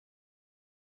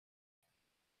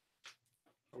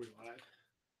Are we live?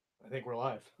 I think we're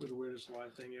live. With the weirdest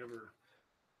live thing ever.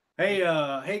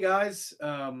 Hey guys.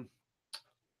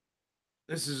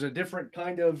 This is a different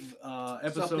kind of Something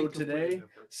episode completely today.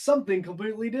 different. Something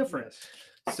completely different.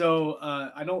 Yes. So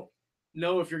I don't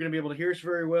know if you're going to be able to hear us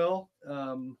very well.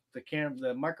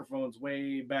 The microphone's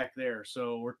way back there,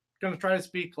 so we're going to try to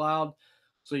speak loud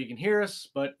so you can hear us.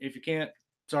 But if you can't,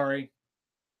 sorry.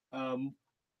 Um,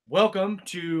 Welcome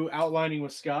to Outlining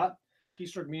with Scott,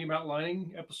 Keystroke Medium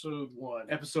Outlining, episode 1.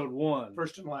 episode 1.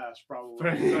 First and last, probably.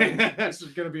 This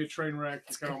is going to be a train wreck.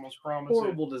 I can almost promise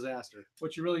Horrible disaster.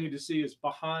 What you really need to see is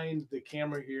behind the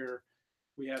camera here,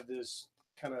 we have this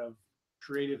kind of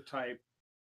creative type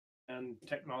and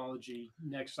technology.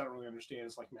 Next, I don't really understand.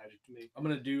 It's like magic to me. I'm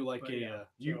gonna do like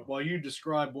while you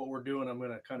describe what we're doing, I'm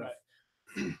gonna kind of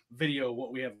video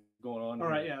what we have going on. All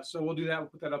right, yeah. So we'll do that. We'll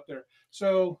put that up there.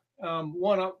 So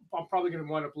one, I'm probably going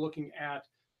to wind up looking at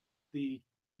the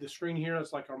the screen here.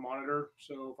 It's like our monitor.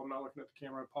 So if I'm not looking at the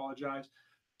camera, I apologize.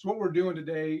 So what we're doing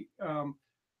today,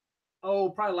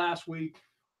 probably last week,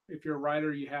 if you're a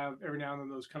writer, you have every now and then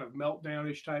those kind of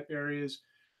meltdownish type areas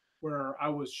where I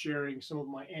was sharing some of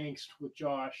my angst with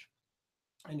Josh,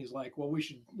 and he's like, "Well, we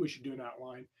should do an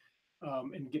outline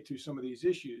and get through some of these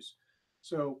issues."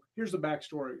 So here's the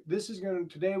backstory.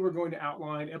 Today we're going to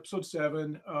outline episode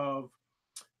 7 of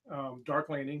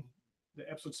Darklanding. The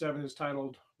episode 7 is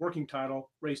titled, working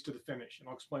title, Race to the Finish, and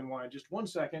I'll explain why in just 1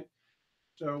 second.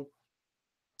 So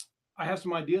I have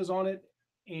some ideas on it,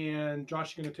 and Josh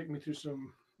is going to take me through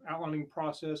some outlining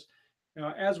process.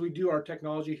 Now, as we do our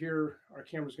technology here, our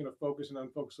camera's going to focus and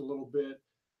unfocus a little bit,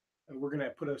 and we're going to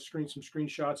put some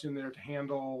screenshots in there to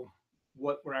handle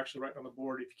what we're actually writing on the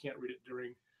board if you can't read it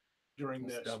during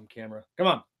this. Dumb camera. Come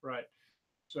on. Right.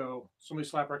 So somebody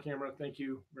slap our camera. Thank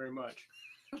you very much.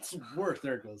 It's worse.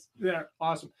 There it goes. Yeah,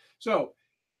 awesome. So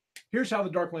here's how the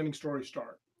Darklanding stories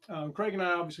start. Craig and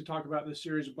I obviously talk about this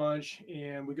series a bunch,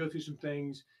 and we go through some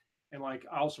things, and like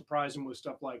I'll surprise him with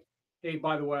stuff like, "Hey,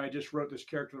 by the way, I just wrote this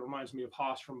character that reminds me of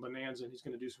Haas from Bonanza, and he's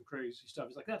going to do some crazy stuff."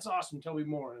 He's like, "That's awesome. Tell me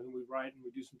more." And then we write and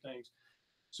we do some things.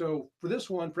 So for this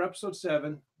one, for episode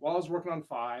 7, while I was working on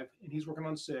 5 and he's working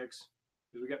on 6,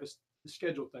 because we got the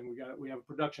schedule thing, we have a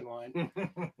production line.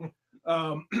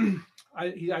 um,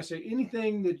 I say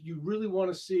anything that you really want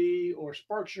to see or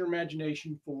sparks your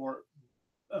imagination for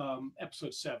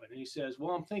episode 7. And he says,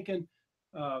 "Well, I'm thinking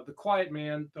The Quiet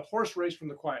Man, the horse race from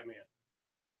The Quiet Man."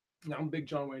 Now, I'm a big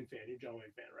John Wayne fan. You're a John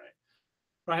Wayne fan, right?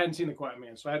 But I hadn't seen The Quiet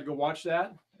Man, so I had to go watch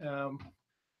that.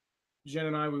 Jen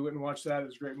and I, we went and watched that. It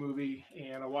was a great movie.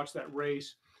 And I watched that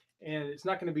race. And it's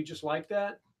not going to be just like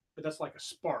that, but that's like a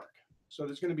spark. So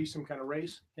there's going to be some kind of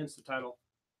race, hence the title,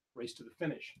 Race to the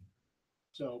Finish.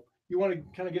 So you want to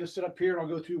kind of get us set up here, and I'll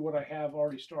go through what I have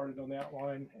already started on the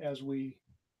outline as you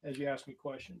ask me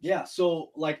questions. Yeah.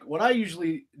 So like what I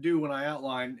usually do when I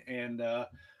outline, and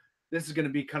this is going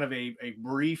to be kind of a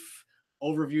brief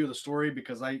overview of the story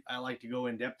because I like to go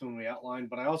in depth when we outline,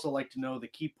 but I also like to know the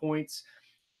key points,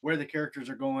 where the characters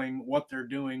are going, what they're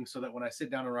doing, so that when I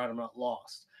sit down and write, I'm not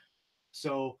lost.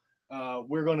 So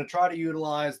we're going to try to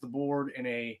utilize the board in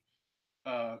a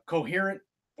coherent,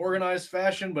 organized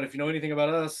fashion. But if you know anything about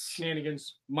us,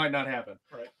 Shenanigans might not happen.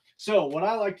 Right. So what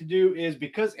I like to do is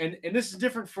because and this is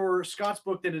different for Scott's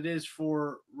book than it is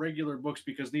for regular books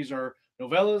because these are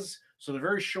novellas, so they're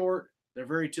very short, they're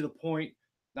very to the point,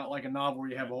 not like a novel where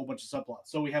you have a whole bunch of subplots.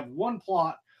 So we have one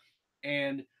plot,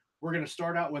 and we're going to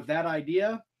start out with that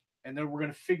idea, and then we're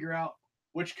going to figure out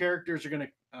which characters are going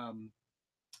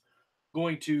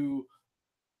to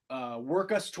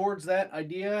work us towards that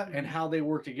idea and how they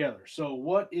work together. So,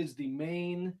 what is the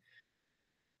main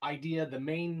idea, the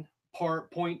main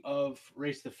point of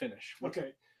Race to Finish?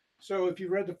 Okay. So if you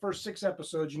read the first 6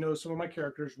 episodes, you know some of my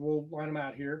characters. We'll line them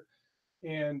out here.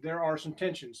 And there are some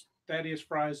tensions. Thaddeus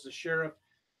Fry is the sheriff.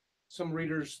 Some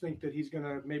readers think that he's going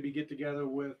to maybe get together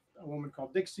with a woman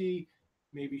called Dixie,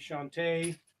 maybe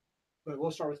Shantae. But we'll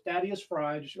start with Thaddeus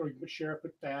Fry, or you put Sheriff,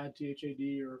 put Thad, Thad,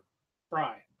 or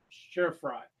Fry, Sheriff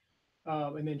Fry.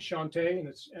 And then Shantae, and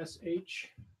it's Shaunte,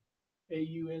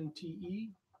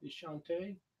 is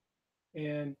Shantae.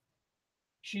 And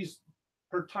she's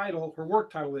her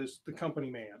work title is the company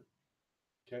man.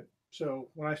 Okay. So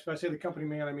when I say the company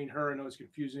man, I mean her. I know it's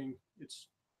confusing. It's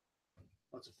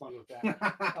lots of fun with that.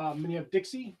 Then you have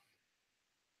Dixie,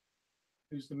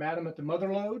 who's the madam at the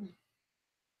mother lode.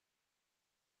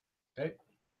 Okay.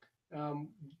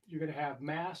 You're going to have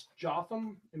Mast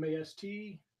Jotham, Mast.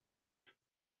 You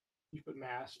put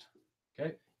Mast.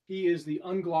 Okay. He is the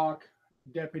Unglock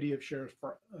deputy of Sheriff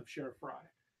Fry.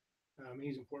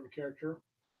 He's an important character.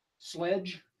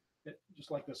 Sledge,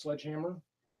 just like the sledgehammer.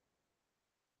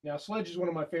 Now, Sledge is one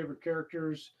of my favorite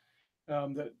characters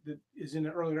that is in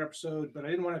an earlier episode, but I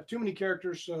didn't want to have too many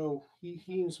characters, so he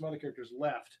and some other characters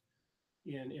left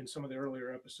in some of the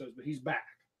earlier episodes, but he's back.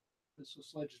 So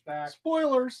Sledge is back.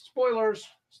 Spoilers. Spoilers.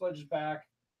 Sledge is back,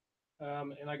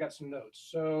 and I got some notes.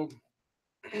 So,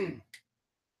 so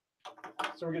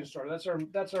we're getting started.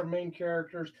 That's our main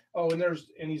characters. Oh, and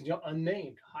he's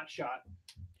unnamed Hotshot.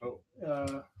 Oh,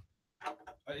 Uh,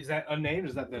 is that unnamed?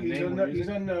 Is that the he's, name? he's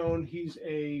unknown. He's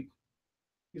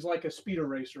like a speed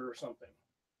racer or something.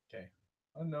 Okay,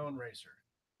 unknown racer.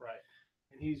 Right,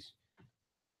 and he's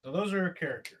so those are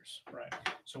characters. Right.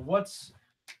 So what's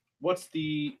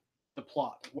the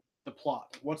plot? The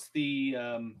plot. What's the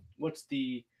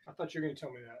I thought you were going to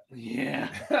tell me that. Yeah.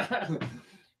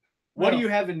 What do you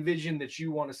have envisioned that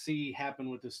you want to see happen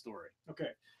with this story?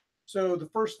 Okay. So the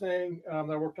first thing that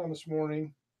I worked on this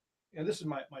morning, and this is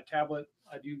my tablet.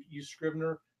 I do use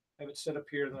Scrivener. I have it set up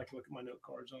here, then I can look at my note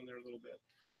cards on there a little bit.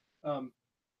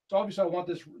 So obviously I want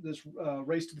this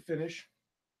race to the finish,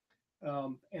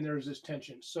 and there's this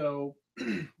tension. So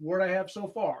what I have so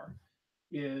far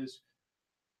is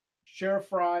Sheriff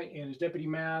Fry and his deputy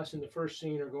Mass in the first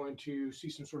scene are going to see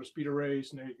some sort of speeder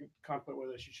race, and they contemplate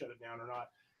whether they should shut it down or not.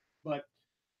 But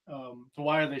so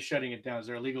why are they shutting it down? Is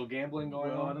there illegal gambling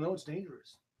going on? I don't know. It's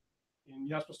dangerous, and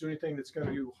you're not supposed to do anything that's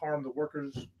going to harm the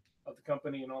workers of the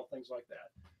company and all things like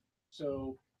that.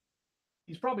 So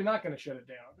he's probably not going to shut it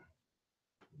down.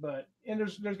 But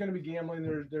there's going to be gambling.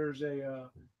 There's a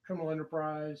criminal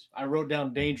enterprise. I wrote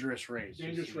down dangerous race.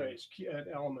 Dangerous race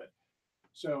element.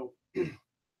 So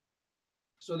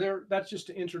that's just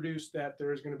to introduce that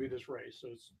there is going to be this race. So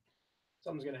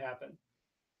something's going to happen.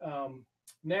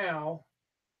 Now,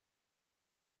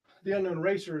 the unknown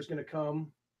racer is going to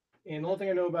come, and the only thing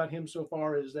I know about him so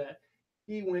far is that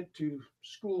he went to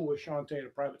school with Shantae at a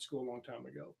private school a long time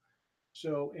ago.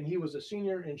 So, and he was a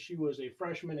senior, and she was a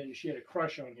freshman, and she had a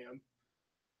crush on him.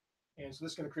 And so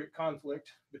this is going to create conflict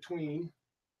between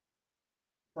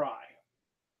Fry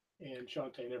and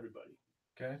Shantae and everybody.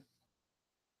 Okay.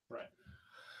 Right.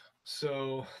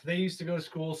 So they used to go to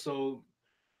school, so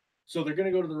they're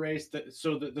going to go to the race.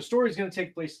 So the story is going to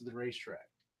take place at the racetrack.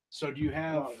 So do you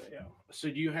have? Yeah. So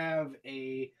do you have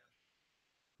a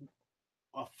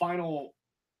final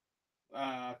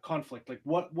conflict? Like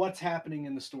what's happening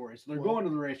in the story? So they're going to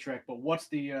the racetrack, but what's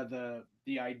the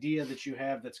idea that you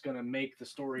have that's going to make the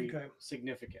story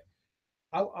significant?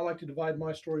 I like to divide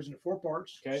my stories into 4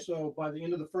 parts. Okay. So by the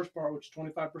end of the first part, which is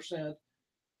 25%,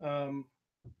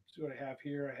 see what I have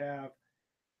here. I have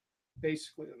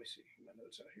basically, let me see my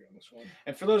notes out here on this one.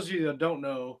 And for those of you that don't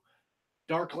know,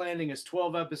 Darklanding is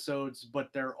 12 episodes,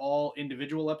 but they're all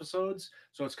individual episodes.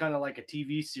 So it's kind of like a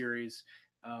TV series.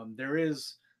 There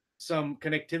is some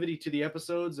connectivity to the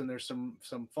episodes, and there's some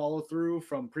follow through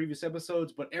from previous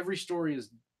episodes, but every story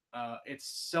is it's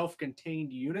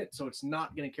self-contained unit, so it's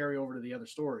not going to carry over to the other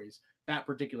stories, that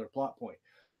particular plot point.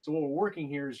 So what we're working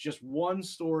here is just one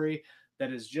story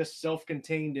that is just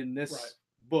self-contained in this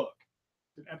book.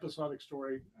 An episodic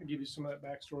story. I give you some of that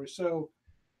backstory. So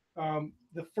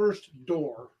the first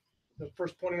door, the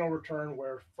first point of no return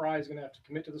where Fry is going to have to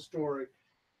commit to the story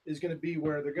is going to be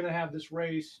where they're going to have this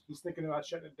race. He's thinking about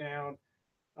shutting it down.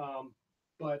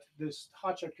 But this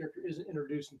hotshot character isn't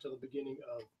introduced until the beginning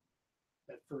of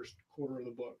that first quarter of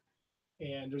the book.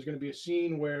 And there's going to be a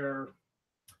scene where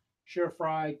Sheriff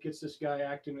Fry gets this guy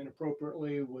acting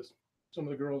inappropriately with some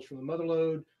of the girls from the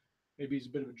Motherlode. Maybe he's a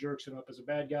bit of a jerk, set him up as a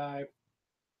bad guy.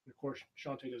 And of course,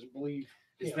 Shantae doesn't believe.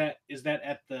 Is that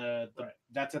at the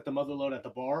that's at the Motherlode at the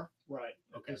bar? Right.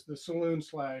 Okay. It's the saloon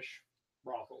 /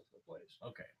 brothel place.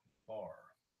 Okay. Bar.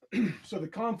 So the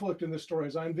conflict in this story,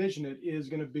 as I envision it, is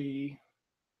going to be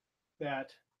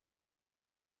that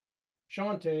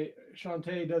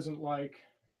Shantae doesn't like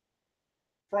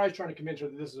Fry's trying to convince her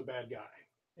that this is a bad guy,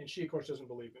 and she of course doesn't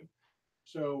believe him.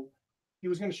 So he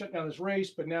was going to shut down this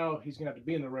race, but now he's going to have to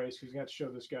be in the race because he's going to have to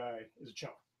show this guy is a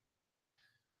chump.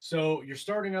 So you're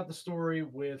starting out the story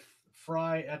with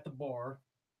Fry at the bar.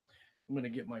 I'm going to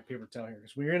get my paper towel here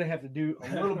because we're going to have to do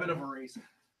a little bit of erasing.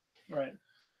 Right.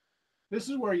 This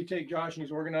is where you take Josh and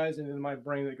he's organized, and in my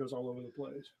brain that goes all over the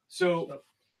place. So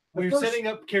we're setting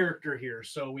up character here.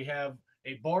 So we have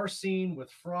a bar scene with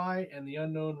Fry and the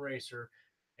unknown racer,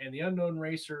 and the unknown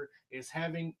racer is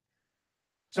having.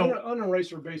 So unknown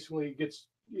racer basically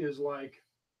is like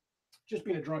just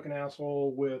being a drunken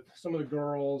asshole with some of the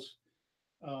girls.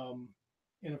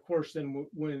 And of course, then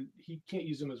when he can't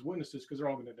use them as witnesses because they're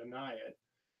all going to deny it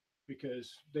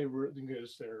because they're.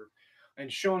 And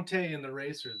Shantae and the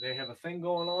racer, they have a thing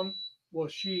going on. Well,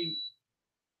 she.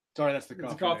 Sorry, that's the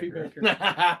It's coffee a coffee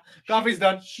maker. Coffee's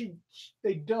done.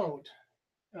 They don't.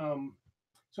 um,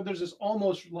 so there's this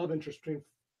almost love interest between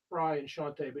Fry and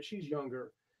Shantae, but she's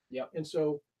younger. Yep. And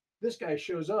so this guy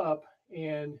shows up,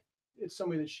 and it's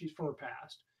somebody that she's from her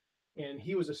past. And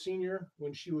he was a senior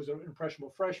when she was an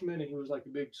impressionable freshman, and he was like a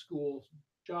big school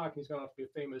jock, and he's gone off to be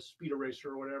a famous speed racer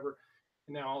or whatever.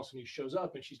 And now all of a sudden he shows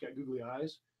up, and she's got googly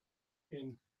eyes,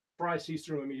 and Fry sees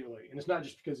through him immediately. And it's not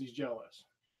just because he's jealous.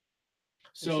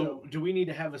 So, do we need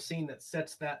to have a scene that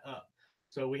sets that up?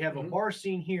 So we have a Mhm. bar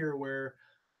scene here where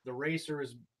the racer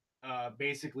is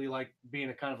basically like being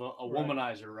a kind of a Right.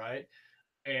 womanizer, right?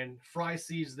 And Fry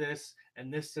sees this,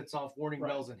 and this sets off warning Right.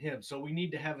 bells in him. So we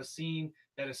need to have a scene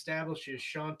that establishes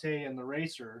Shantae and the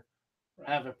racer Right.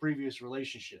 have a previous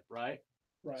relationship, right?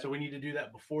 Right. So we need to do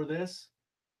that before this.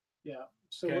 Yeah.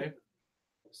 So Okay.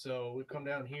 So we come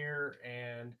down here,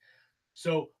 and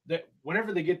so that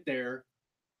whenever they get there,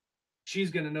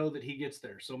 she's going to know that he gets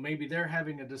there. So maybe they're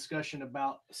having a discussion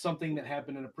about something that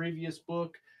happened in a previous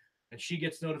book, and she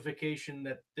gets notification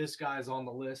that this guy's on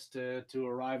the list to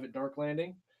arrive at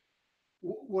Darklanding.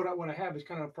 what I have is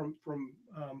kind of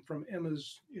from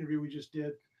Emma's interview we just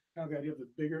did, kind of the idea of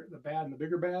the bad and the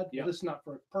bigger bad. Yep. This is not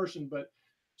for a person, but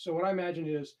so what I imagine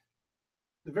is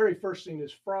the very first scene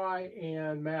is Fry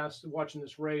and Mass watching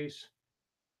this race,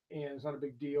 and it's not a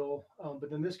big deal. But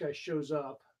then this guy shows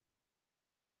up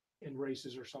and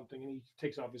races or something, and he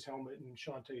takes off his helmet, and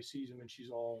Shantae sees him, and she's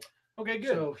all Okay, good.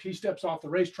 So he steps off the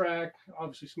racetrack,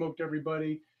 obviously smoked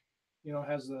everybody.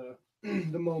 Has the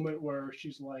the moment where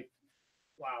she's like,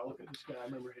 "Wow, look at this guy! I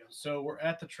remember him." So we're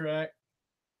at the track.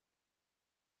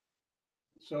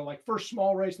 So like first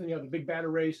small race, then you have the big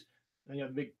batter race, and you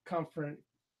have the big confident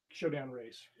showdown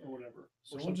race or whatever.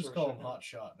 So or we'll just call him showdown. Hot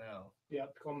Shot now. Yeah,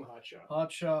 call him the hot shot.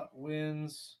 Hot Shot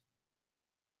wins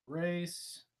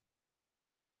race.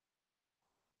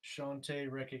 Shantae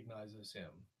recognizes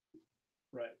him.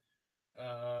 Right.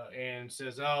 And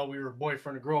says, "Oh, we were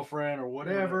boyfriend or girlfriend or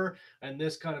whatever," and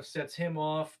this kind of sets him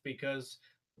off because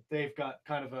they've got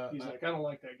kind of a. He's like, I don't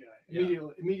like that guy. Yeah.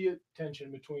 Immediate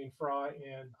tension between Fry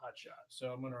and Hotshot.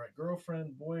 So I'm gonna write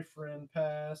girlfriend, boyfriend,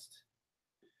 past.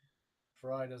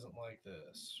 Fry doesn't like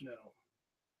this. No.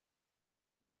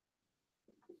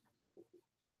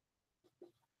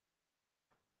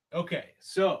 Okay,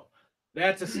 so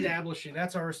that's establishing.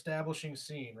 That's our establishing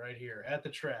scene right here at the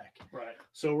track. Right.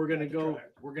 So we're gonna At the go. track.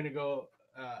 We're gonna go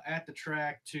at the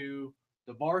track to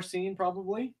the bar scene,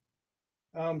 probably.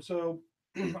 So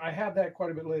I have that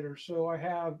quite a bit later. So I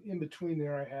have in between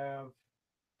there, I have,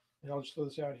 and I'll just throw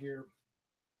this out here.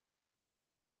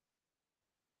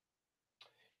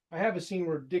 I have a scene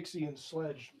where Dixie and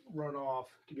Sledge run off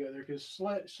together because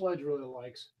Sledge really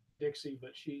likes Dixie,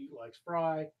 but she likes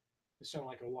Fry. It sounds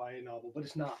like a YA novel, but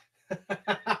it's not.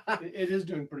 It is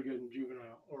doing pretty good in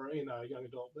juvenile or in a young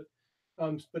adult,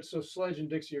 but so Sledge and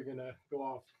Dixie are gonna go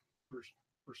off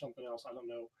for something else. I don't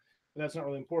know, but that's not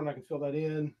really important. I can fill that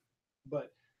in.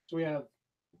 But so we have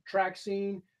track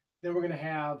scene. Then we're gonna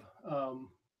have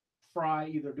Fry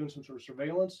either doing some sort of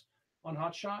surveillance on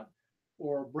Hotshot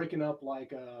or breaking up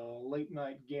like a late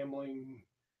night gambling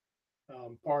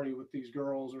party with these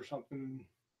girls or something.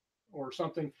 Or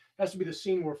something has to be the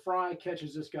scene where Fry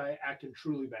catches this guy acting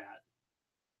truly bad,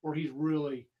 where he's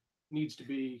really needs to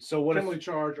be criminally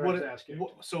charged or his ass kicked.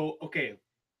 So okay,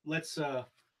 let's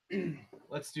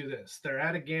let's do this. They're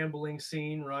at a gambling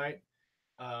scene, right?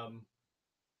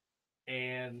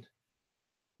 And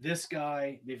this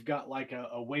guy, they've got like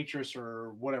a waitress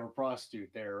or whatever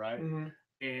prostitute there, right? Mm-hmm.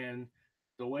 And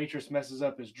the waitress messes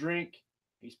up his drink.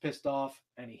 He's pissed off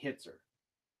and he hits her.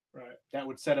 Right. That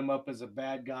would set him up as a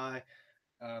bad guy.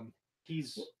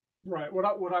 He's right.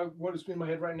 What is in my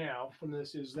head right now from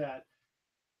this is that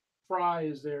Fry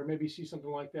is there, maybe see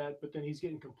something like that, but then he's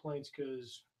getting complaints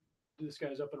because this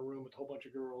guy's up in a room with a whole bunch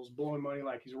of girls blowing money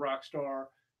like he's a rock star.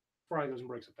 Fry goes and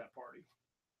breaks up that party.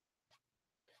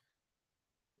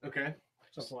 Okay.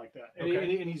 Something like that.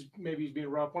 And he's being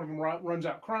rough. One of them runs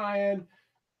out crying.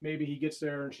 Maybe he gets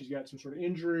there and she's got some sort of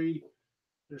injury.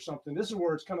 There's something. This is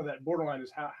where it's kind of that borderline is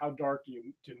how dark do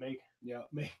you to make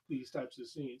these types of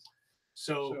scenes.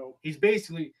 So he's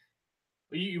basically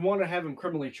you want to have him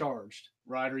criminally charged,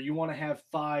 right? Or you want to have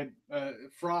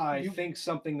Fry think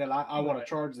something that I want to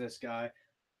charge this guy,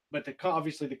 but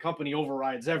obviously the company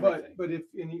overrides everything. But if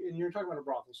and you're talking about a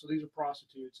brothel, so these are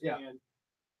prostitutes, yeah. And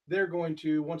they're going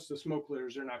to once the smoke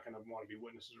clears, they're not going to want to be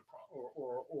witnesses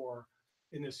or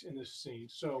in this scene.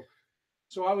 So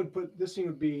I would put this scene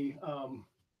would be.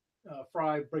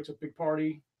 Fry breaks up a big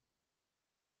party.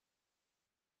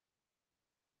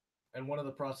 And one of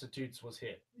the prostitutes was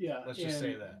hit. Yeah. Let's just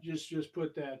say that. Just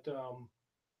put that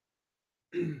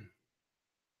the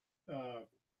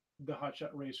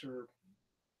hotshot racer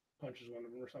punches one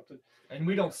of them or something. And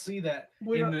we don't see that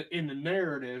We don't, in the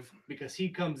narrative because he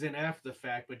comes in after the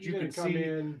fact, but he you can didn't come see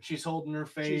in. she's holding her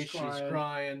face, she's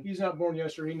crying. He's not born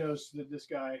yesterday. He knows that this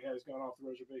guy has gone off the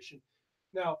reservation.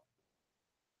 Now,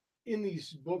 in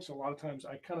these books, a lot of times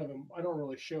I don't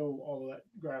really show all of that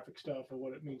graphic stuff or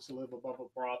what it means to live above a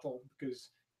brothel because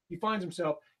he finds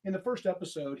himself in the first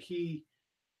episode. He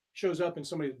shows up and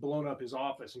somebody's blown up his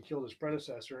office and killed his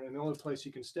predecessor, and the only place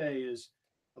he can stay is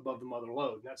above the mother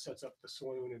lode. And that sets up the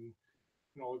saloon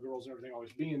and all the girls and everything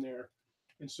always being there.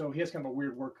 And so he has kind of a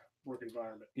weird work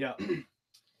environment. Yeah.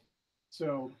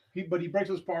 So he breaks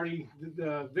this party.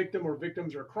 The victim or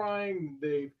victims are crying.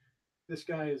 This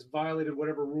guy has violated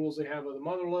whatever rules they have of the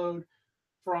mother lode.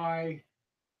 Fry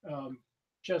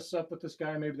chests up with this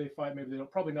guy. Maybe they fight. Maybe they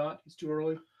don't. Probably not. It's too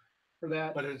early for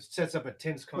that. But it sets up a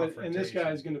tense confrontation. And this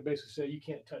guy is going to basically say, "You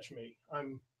can't touch me.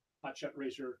 I'm hotshot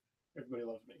racer. Everybody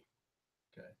loves me."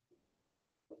 Okay.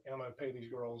 And I'm going to pay these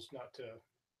girls not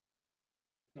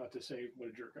to say what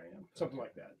a jerk I am. Something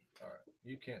like that. All right.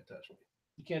 You can't touch me.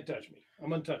 You can't touch me.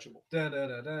 I'm untouchable. Da, da,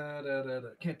 da, da, da, da, da.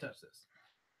 Can't touch this.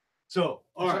 So,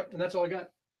 all right. And that's all I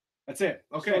got. That's it.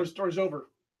 Okay. Story's over.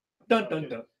 Dun, dun,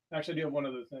 dun. Actually, I do have one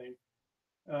other thing.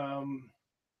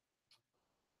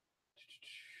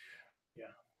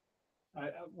 Yeah.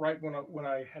 Right when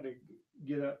I had to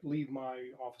leave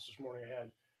my office this morning,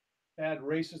 I had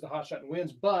races, the hot shot and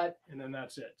wins, and then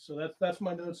that's it. So that's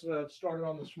my notes that I started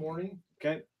on this morning.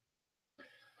 Okay.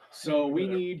 So we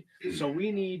need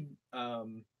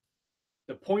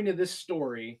the point of this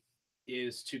story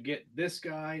is to get this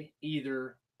guy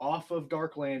either off of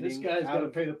Darklanding. This guy's got to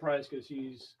pay the price because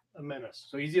he's a menace.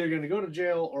 So he's either going to go to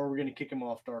jail or we're going to kick him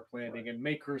off Darklanding and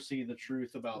make her see the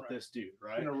truth about this dude,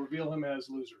 right? Going to reveal him as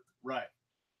loser. Right.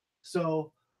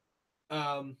 So,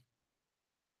 and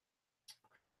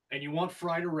you want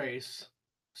Fry to race,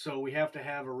 so we have to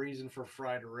have a reason for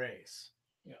Fry to race.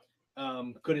 Yeah.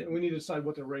 We need to decide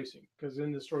what they're racing because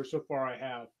in the story so far,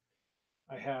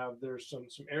 there's some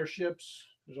airships.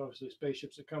 There's obviously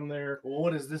spaceships that come there. Well,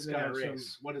 what does this guy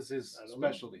race? What is his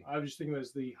specialty? I was just thinking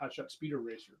as the hotshot speeder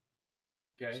racer.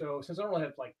 Okay. So since I don't really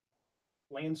have like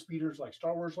land speeders like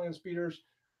Star Wars land speeders,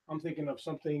 I'm thinking of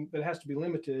something that has to be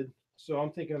limited. So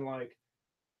I'm thinking like,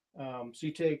 so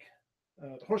you take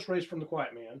the horse race from the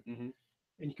Quiet Man, and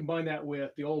you combine that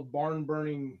with the old barn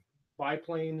burning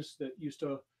biplanes that used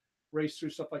to race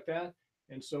through stuff like that.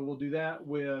 And so we'll do that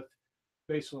with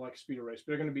basically like a speeder race.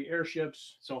 But they're going to be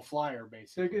airships. So a flyer,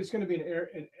 basically. It's going to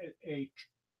be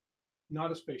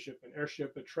not a spaceship, an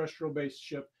airship, a terrestrial based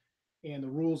ship. And the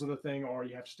rules of the thing are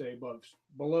you have to stay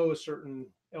below a certain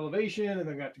elevation, and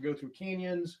then you have to go through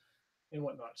canyons and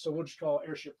whatnot. So we'll just call it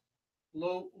airship,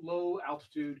 low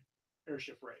altitude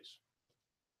airship race.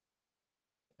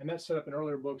 And that's set up in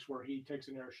earlier books where he takes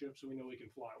an airship so we know we can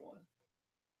fly one.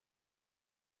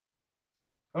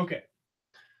 Okay.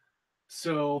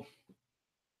 So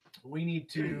we need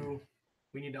to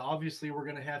obviously we're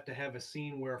going to have a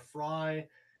scene where Fry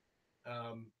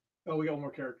we got one more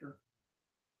character.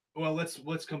 Well,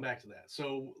 let's come back to that.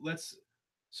 So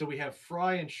we have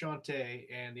Fry and Shantae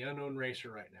and the unknown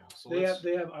racer right now. So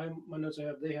they have my notes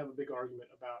they have a big argument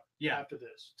about after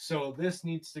this. So this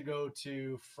needs to go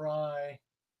to Fry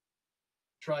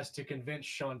tries to convince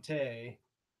Shantae,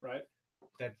 right,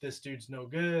 that this dude's no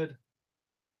good.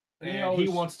 And he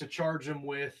wants to charge him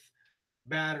with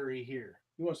battery here.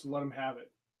 He wants to let him have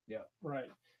it. Yeah. Right.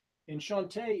 And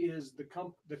Shantae is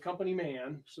the company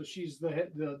man. So she's the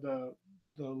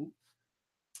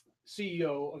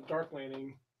CEO of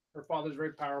Darklanding. Her father's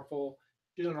very powerful.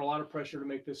 She's under a lot of pressure to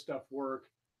make this stuff work.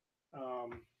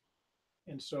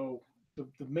 And so the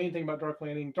main thing about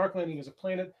Darklanding is a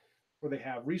planet where they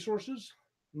have resources,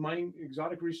 mining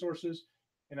exotic resources,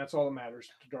 and that's all that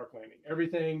matters to Darklanding.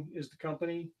 Everything is the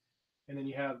company. And then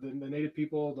you have the native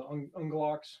people, the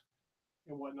Ungloks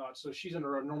and whatnot. So she's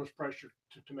under enormous pressure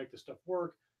to make this stuff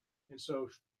work. And so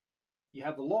you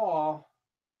have the law,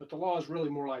 but the law is really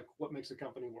more like what makes the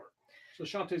company work. So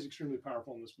Shantae is extremely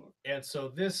powerful in this book. And so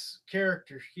this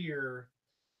character here,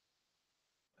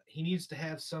 he needs to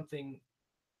have something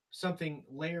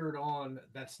layered on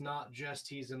that's not just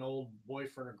he's an old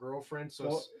boyfriend or girlfriend.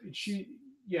 So he's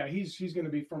going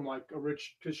to be from like a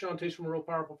rich, because Shantae's from a real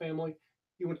powerful family.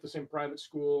 He went to the same private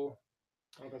school.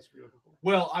 Oh, that's beautiful.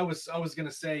 Well, I was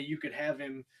gonna say you could have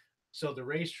him. So the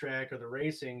racetrack or the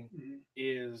racing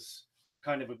is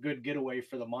kind of a good getaway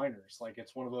for the miners. Like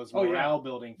it's one of those morale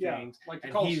building things. Like the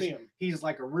and Coliseum. He's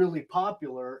like a really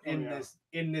popular in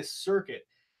this circuit.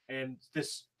 And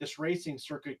this racing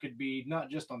circuit could be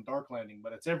not just on Darklanding,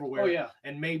 but it's everywhere. Oh yeah.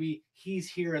 And maybe he's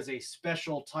here as a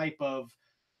special type of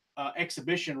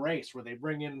exhibition race where they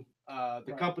bring in the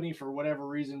Right. company for whatever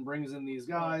reason brings in these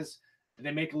guys. And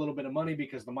they make a little bit of money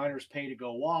because the miners pay to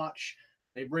go watch.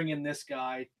 They bring in this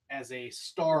guy as a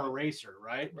star Right. racer,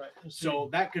 right? Right. So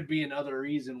that could be another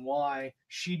reason why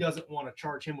she doesn't want to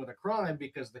charge him with a crime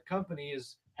because the company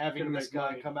is having Gonna this make guy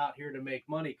money. come out here to make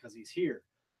money because he's here.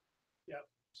 Yep.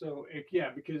 So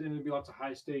yeah, because and it'd be lots of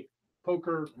high stake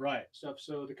poker Right. stuff.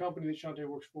 So the company that Shantae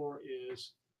works for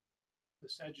is the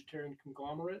Sagittarian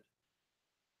conglomerate.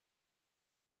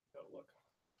 Oh, look,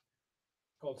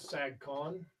 called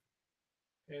SagCon,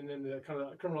 and then the kind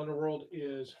of criminal underworld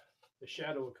is the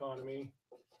Shadow Economy,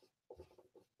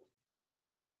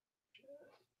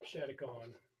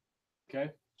 Shadowcon.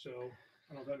 Okay. So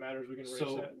I don't know if that matters. We can erase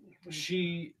So that.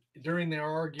 she, during their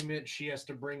argument, she has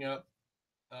to bring up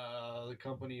the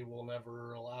company will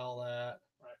never allow that.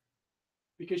 Right.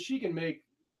 Because she can make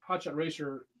Hotshot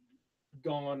Racer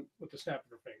gone with the snap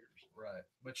of her fingers. Right.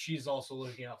 But she's also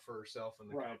looking out for herself and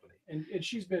the Right. company. And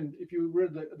she's been, if you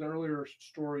read the earlier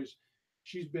stories,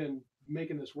 she's been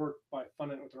making this work by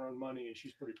funding it with her own money, and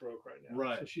she's pretty broke right now.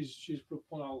 Right. So she's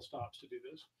pulling all the stops to do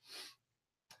this.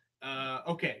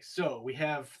 Okay, so we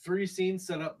have 3 scenes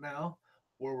set up now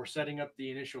where we're setting up the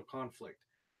initial conflict.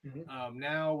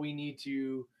 Now we need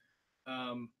to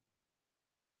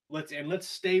let's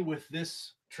stay with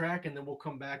this track, and then we'll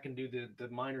come back and do the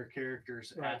minor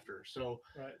characters after. So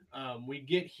we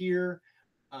get here,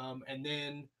 and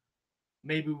then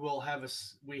maybe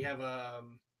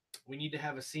we need to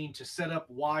have a scene to set up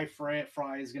why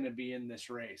Fry is going to be in this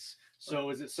race. So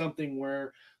is it something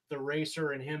where the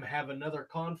racer and him have another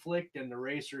conflict, and the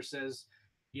racer says,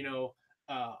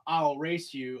 I'll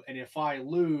race you, and if I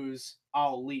lose,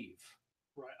 I'll leave.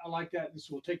 Right. I like that.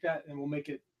 So we'll take that and we'll make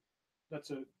it.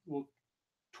 We'll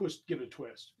give it a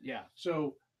twist. Yeah.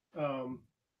 So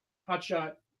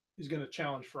Hotshot is going to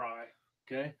challenge Fry.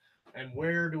 Okay. And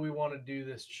where do we want to do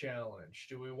this challenge?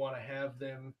 Do we want to have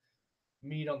them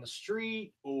meet on the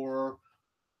street, or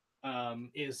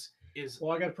is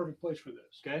Well, I got a perfect place for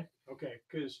this. Okay. Okay,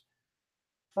 because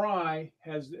Fry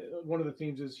has one of the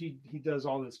themes is he does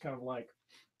all this kind of like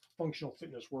functional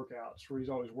fitness workouts where he's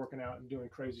always working out and doing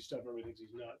crazy stuff. Everybody thinks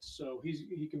he's nuts. So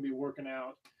he can be working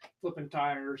out, flipping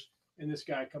tires, and this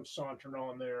guy comes sauntering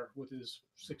on there with his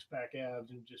 6-pack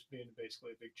abs and just being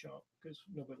basically a big chump because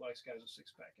nobody likes guys with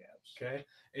 6-pack abs. Okay.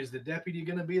 Is the deputy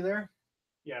going to be there?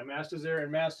 Yeah, Mast is there,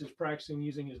 and Mast is practicing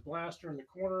using his blaster in the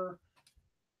corner,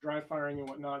 dry firing and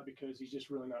whatnot because he's just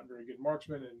really not a very good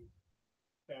marksman, and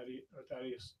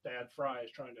Thaddeus Dad Fry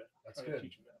is trying to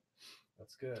teach him that.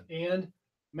 That's good. And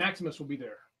Maximus will be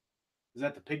there. Is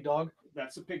that the pig dog?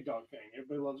 That's the pig dog thing.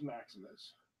 Everybody loves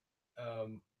Maximus.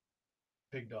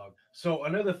 Pig dog. So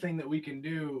another thing that we can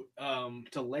do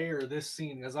to layer this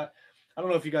scene, because I don't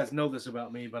know if you guys know this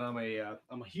about me, but I'm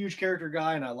a huge character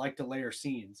guy, and I like to layer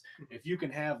scenes. If you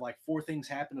can have like 4 things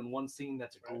happen in one scene,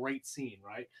 that's a great scene,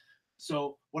 right?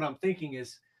 So what I'm thinking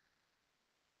is,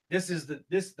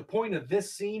 the point of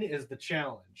this scene is the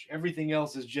challenge. Everything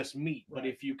else is just meat. Right. But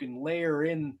if you can layer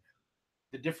in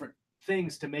the different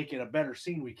things to make it a better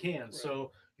scene, we can. Right.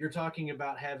 So you're talking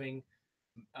about having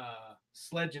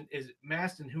Sledge and is it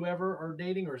Mast and whoever are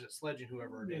dating, or is it Sledge and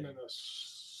whoever are dating? No.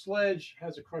 Sledge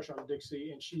has a crush on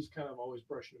Dixie, and she's kind of always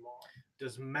brushing him off.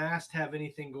 Does Mast have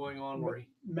anything going on where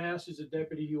Mast is a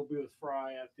deputy? He'll be with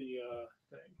Fry at the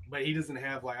thing. But he doesn't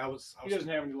have he doesn't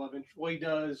have any love interest. Well, he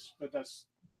does, but that's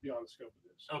beyond the scope of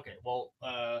this. Okay, well,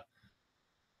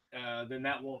 then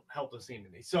that won't help the scene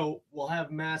any. So we'll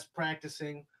have Mast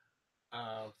practicing.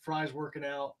 Fry's working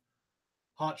out.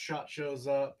 Hotshot shows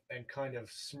up and kind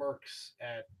of smirks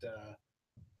at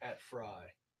Fry.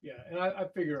 Yeah, and I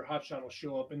figure Hotshot will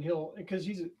show up, and because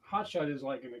Hotshot is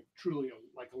like truly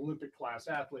like Olympic class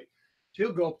athlete. So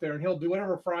he'll go up there and he'll do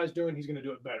whatever Fry's doing. He's going to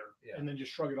do it better, and then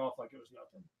just shrug it off like it was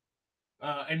nothing.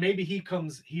 And maybe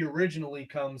he originally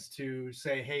comes to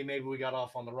say, hey, maybe we got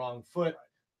off on the wrong foot,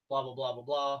 blah, blah, blah, blah,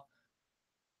 blah.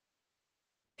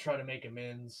 Try to make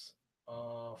amends.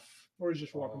 Or he's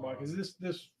just walking by, because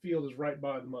this field is right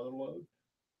by the mother lode.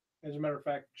 As a matter of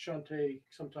fact, Shantae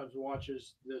sometimes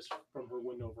watches this from her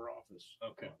window of her office.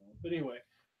 Okay. But anyway,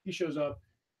 he shows up.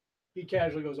 He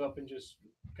casually goes up and just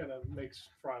kind of makes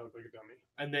Fry look like a dummy.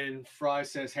 And then Fry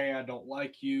says, hey, I don't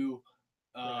like you.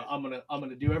 I'm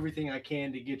gonna do everything I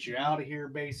can to get you out of here,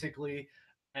 basically.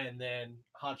 And then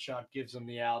Hotshot gives him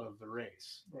the out of the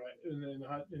race. Right. And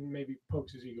then maybe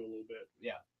pokes his ego a little bit.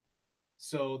 Yeah.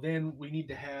 So then we need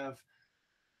to have,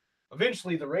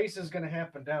 eventually the race is going to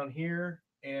happen down here,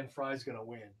 and Fry's going to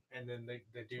win. And then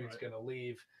the dude's going to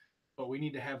leave. But we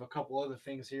need to have a couple other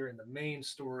things here in the main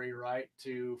story, right,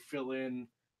 to fill in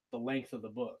the length of the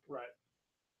book. Right.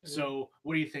 So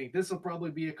what do you think? This will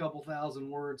probably be a couple thousand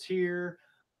words here.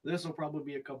 This will probably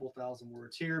be a couple thousand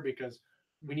words here because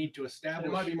we need to And establish.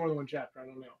 it might be more than one chapter. I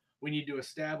don't know. We need to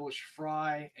establish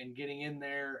Fry and getting in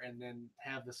there, and then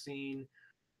have the scene.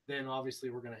 Then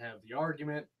obviously we're going to have the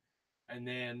argument, and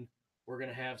then we're going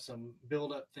to have some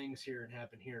build up things here and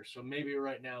happen here. So maybe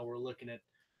right now we're looking at,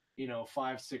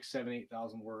 5, 6, 7,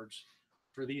 8,000 words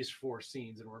for these 4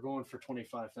 scenes, and we're going for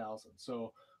 25,000.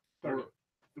 So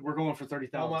we're going for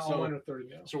 30,000. All mine are 30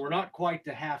 now. So we're not quite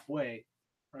to halfway,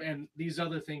 Right. and these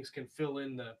other things can fill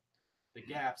in the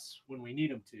gaps when we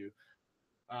need them to.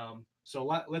 So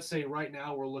let's say right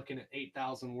now we're looking at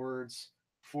 8,000 words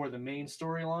for the main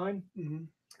storyline,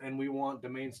 and we want the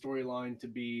main storyline to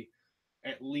be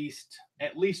at least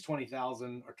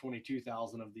 20,000 or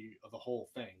 22,000 of the whole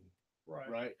thing.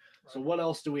 Right. So what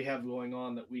else do we have going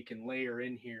on that we can layer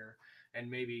in here and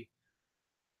maybe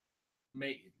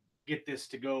get this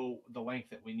to go the length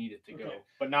that we need it to go,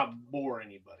 but not bore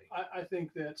anybody? I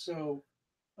think that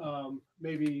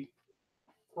maybe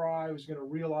Fry was going to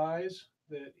realize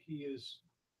that he has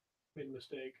made a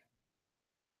mistake.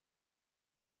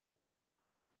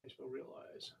 I just will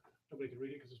realize. Nobody can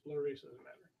read it because it's blurry, so it doesn't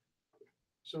matter.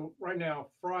 So right now,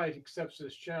 Fry accepts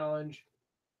this challenge,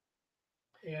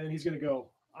 and he's going to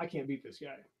go, I can't beat this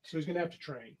guy. So he's going to have to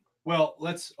train. Well,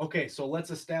 let's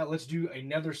do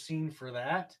another scene for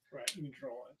that. Right, you can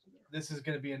draw it. This is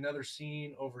going to be another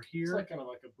scene over here. It's like kind of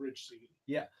like a bridge scene.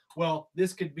 Yeah. Well,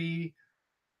 this could be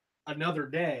another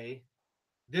day.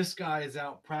 This guy is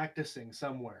out practicing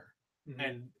somewhere,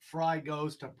 and Fry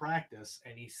goes to practice,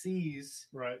 and he sees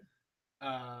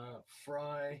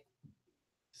Fry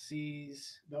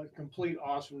sees the complete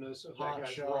awesomeness of that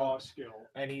guy's shot, raw skill,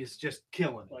 and he's just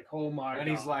killing it. Like, oh my God. And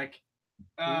he's like,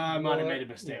 I might have made a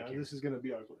mistake. Yeah, this is going to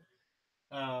be ugly.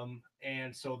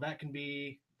 And so that can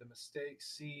be the mistake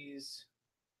sees.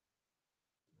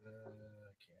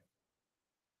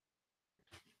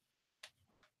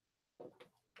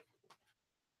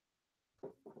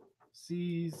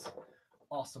 Sees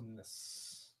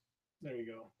awesomeness. There you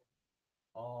go.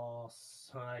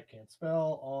 Awesome. I can't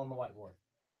spell on the whiteboard.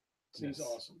 Sees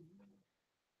awesome.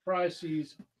 Fry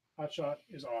sees Hotshot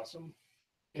is awesome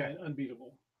and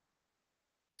unbeatable.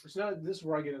 It's not. This is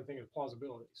where I get into thinking of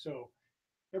plausibility. So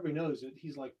everybody knows that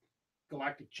he's like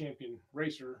galactic champion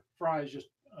racer. Fry is just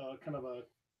kind of a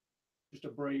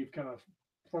brave kind of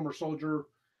former soldier.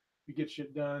 You get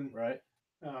shit done. Right.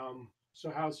 So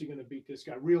how's he going to beat this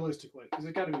guy realistically? Because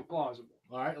it's got to be plausible.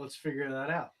 All right, let's figure that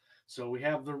out. So we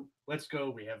have the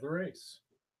race.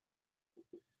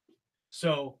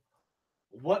 So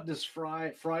what does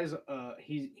Fry's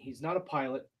he's not a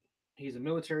pilot. He's a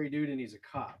military dude and he's a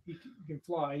cop. He can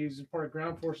fly. He's part of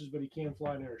ground forces, but he can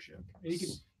fly an airship. And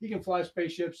he can fly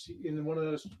spaceships. In one of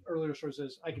those earlier stories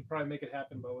says, I could probably make it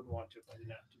happen, but I wouldn't want to if I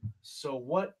didn't have to. So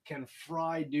what can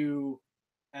Fry do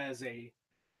as a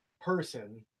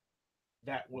person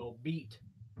that will beat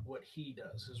what he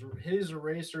does? He's a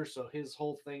racer, so his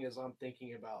whole thing is I'm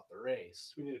thinking about the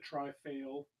race. We need to try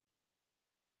fail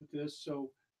with this.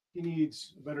 So he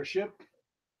needs a better ship,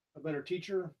 a better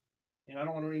teacher, and I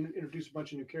don't want to introduce a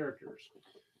bunch of new characters.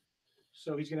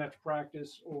 So he's going to have to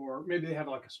practice, or maybe they have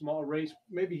like a small race.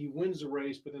 Maybe he wins the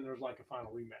race, but then there's like a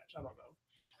final rematch. I don't know.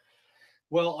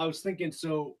 Well, I was thinking,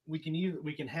 so we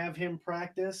can have him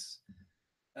practice,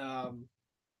 and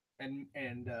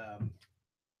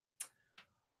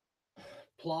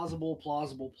plausible.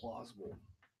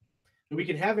 We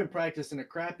can have him practice in a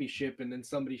crappy ship, and then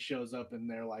somebody shows up and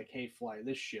they're like, "Hey, fly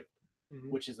this ship,"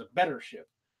 which is a better ship.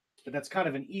 But that's kind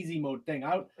of an easy mode thing.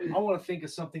 I want to think of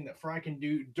something that Fry can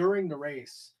do during the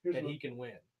race that he can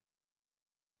win.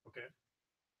 Okay.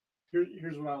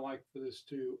 Here's what I like for this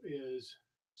too is,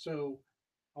 so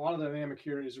a lot of the dynamic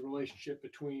here is a relationship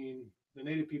between the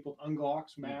native people.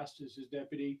 Unglox, Mast is his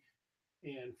deputy,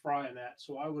 and Fry and that.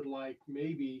 So I would like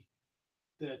maybe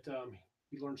that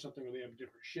he learns something where they have a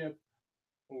different ship,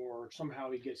 or somehow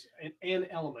he gets an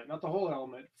element, not the whole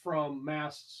element, from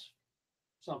Mast's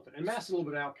something. And Mast is a little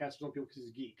bit outcast to some people because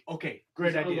he's a geek. Okay,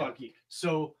 great idea. Geek.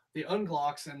 So the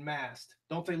Unglox and Mast,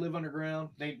 don't they live underground?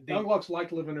 The Unglox like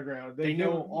to live underground. They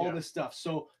know all this stuff.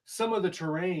 So some of the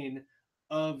terrain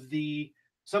of the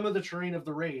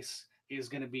race is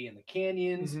going to be in the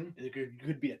canyons. It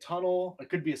could be a tunnel. It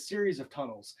could be a series of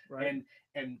tunnels. Right.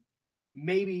 And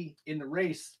maybe in the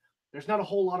race, there's not a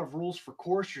whole lot of rules for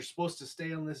course. You're supposed to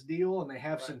stay on this deal, and they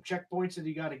have some checkpoints that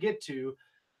you got to get to.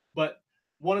 But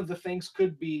one of the things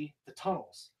could be the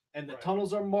tunnels, and the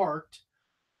tunnels are marked.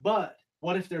 But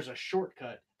what if there's a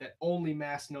shortcut that only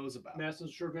Mast knows about? Mast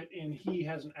knows a shortcut, and he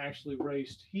hasn't actually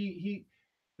raced. The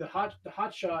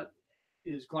hot shot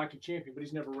is galactic champion, but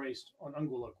he's never raced on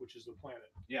Ungoluk, which is the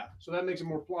planet. Yeah. So that makes it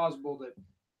more plausible that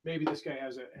maybe this guy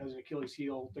has an Achilles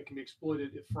heel that can be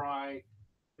exploited if Fry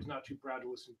is not too proud to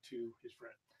listen to his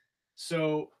friend.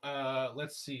 So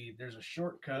let's see. There's a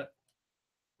shortcut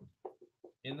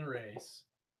in the race,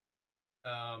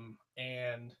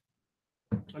 and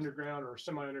Underground or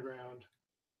semi-underground.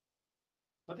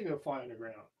 I think they'll fly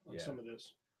underground on Yeah. some of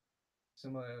this.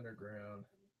 semi-underground.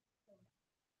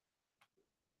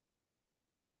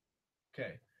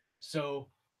 Okay, so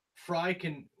Fry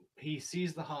he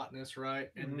sees the hotness,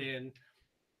 right? And Mhm. then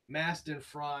Mast and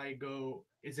Fry go.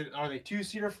 Are they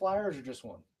 2-seater flyers or just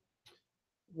one?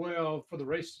 Well, for the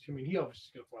race, I mean, he obviously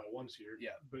is going to fly a 1-seater.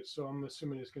 Yeah. But so I'm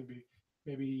assuming it's going to be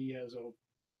maybe he has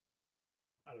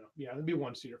I don't know. Yeah, it'd be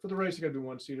 1-seater. For the race, it got to be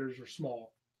 1-seaters or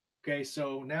small. Okay,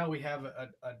 so now we have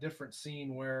a different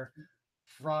scene where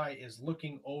Fry is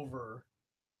looking over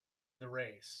the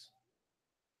race.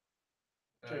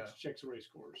 Checks the race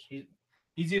course.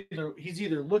 He's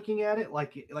either looking at it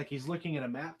like he's looking at a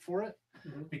map for it,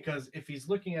 Mhm. because if he's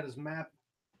looking at his map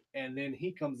and then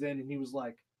he comes in and he was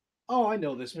like, "Oh, I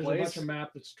know this There's place." a bunch of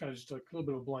map that's kind of just like a little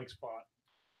bit of a blank spot.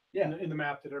 Yeah. In the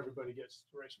map that everybody gets,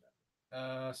 the race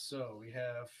map. So we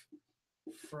have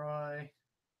Fry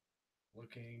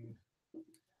looking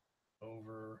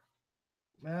over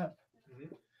map,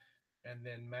 Mhm. and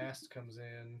then Mast comes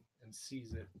in and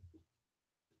sees it.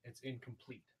 It's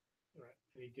incomplete. Right.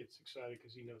 And he gets excited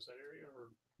because he knows that area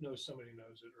or knows somebody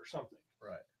knows it or something.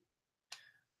 Right.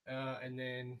 And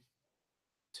then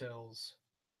tells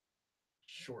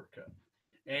shortcut.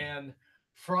 And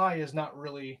Fry is not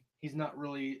really. He's not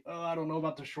really. Oh, I don't know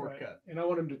about the shortcut. Right. And I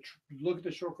want him to look at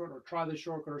the shortcut or try the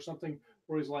shortcut or something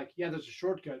where he's like, yeah, there's a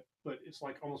shortcut, but it's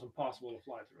like almost impossible to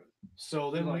fly through it.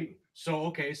 So then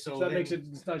So that then, makes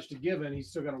it's not just a given. He's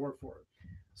still got to work for it.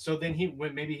 So then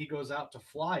maybe he goes out to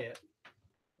fly it.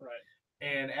 Right.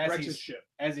 And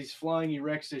as he's flying, he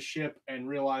wrecks his ship and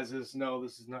realizes, no,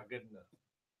 this is not good enough.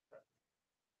 Right.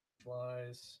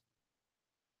 Flies.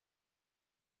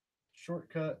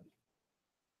 Shortcut.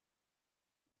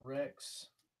 Wrecks.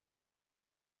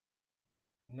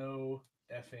 No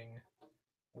effing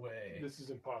way. This is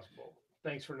impossible.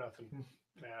 Thanks for nothing,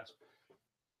 Mass.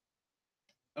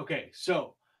 Okay,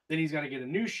 so then he's got to get a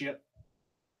new ship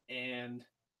and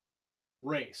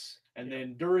race. And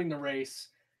then during the race,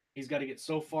 he's got to get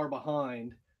so far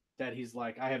behind that he's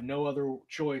like, I have no other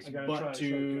choice but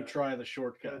to try the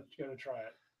shortcut. Gotta try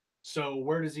it. So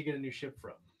where does he get a new ship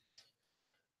from?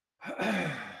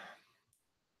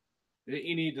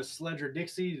 You need the Sledge or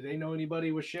Dixie. Do they know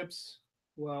anybody with ships?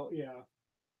 Well, yeah.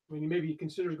 I mean, maybe he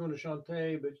considers going to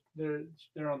Shantae, but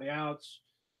they're on the outs.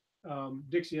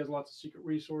 Dixie has lots of secret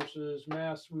resources.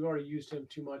 Mass, we've already used him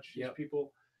too much. Yep.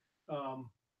 People.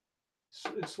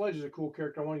 Sledge is a cool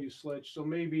character. I want to use Sledge, so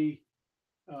maybe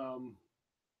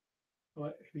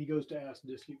he goes to ask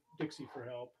Dixie for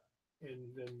help,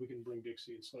 and then we can bring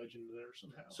Dixie and Sledge into there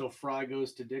somehow. So Fry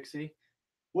goes to Dixie.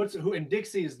 And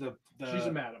Dixie is the she's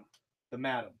a madam. The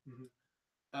madam.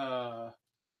 Mm-hmm.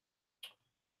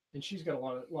 And she's got a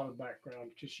lot of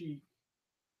background because she's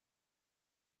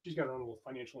got her own little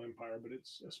financial empire, but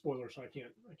it's a spoiler, so I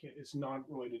can't. It's not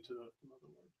related to the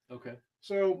Motherlode. Okay.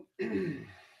 So,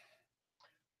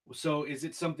 so is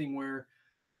it something where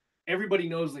everybody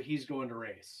knows that he's going to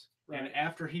race, right? And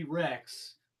after he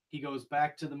wrecks, he goes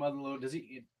back to the Motherlode? Is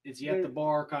he at the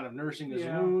bar, kind of nursing his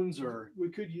wounds, or we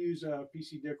could use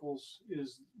PC Dickles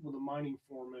is with a mining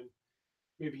foreman.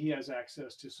 Maybe he has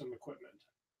access to some equipment.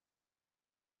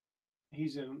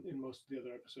 He's in most of the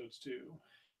other episodes too.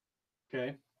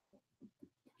 Okay.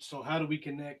 So how do we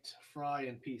connect Fry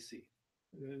and PC?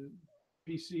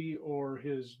 PC or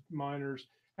his miners.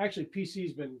 Actually,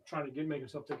 PC's been trying to make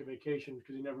himself take a vacation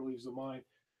because he never leaves the mine.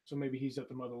 So maybe he's at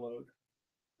the Motherlode,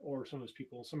 or some of his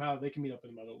people. Somehow they can meet up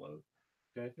in the Motherlode.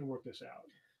 Okay. And work this out.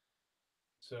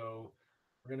 So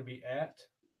we're going to be at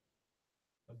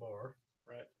the bar,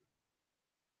 right?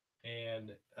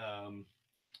 And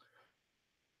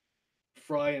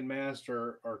Fry and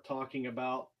Master are talking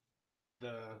about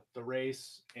the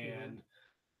race, and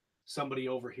somebody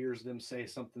overhears them say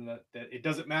something that it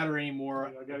doesn't matter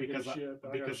anymore because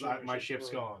my ship's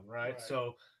gone, right?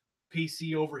 So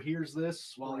PC overhears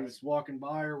this while he's walking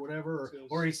by or whatever,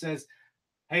 or he says,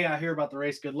 "Hey, I hear about the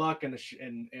race. Good luck." And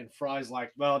Fry's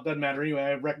like, "Well, it doesn't matter anyway.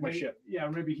 I wrecked my ship." Yeah,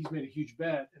 maybe he's made a huge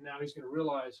bet, and now he's going to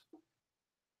realize,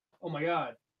 oh my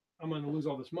God, I'm going to lose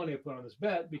all this money I put on this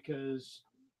bet because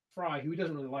Fry, who he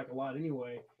doesn't really like a lot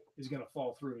anyway, is going to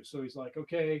fall through. So he's like,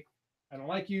 okay, I don't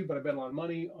like you, but I bet a lot of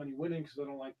money on you winning because I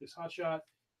don't like this hotshot,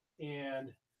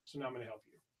 and so now I'm going to help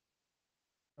you.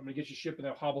 I'm going to get your ship and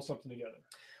I'll hobble something together.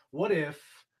 what if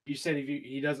you said if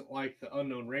he doesn't like the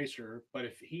unknown racer, but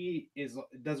if he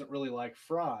doesn't really like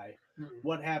Fry, Mm-mm.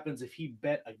 what happens if he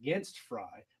bet against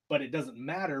Fry? But it doesn't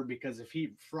matter because if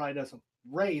Fry doesn't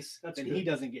race, That's then good. he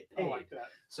doesn't get I paid. like that.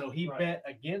 So he Right. bet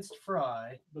against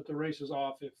Fry, But the race is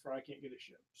off if Fry can't get a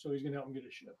ship. So he's going to help him get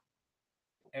a ship.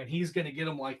 and he's going to get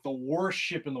him like the worst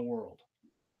ship in the world.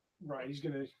 Right. He's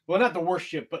going to. Well, not the worst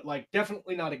ship, but like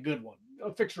definitely not a good one.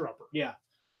 A fixer upper. Yeah.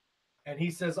 And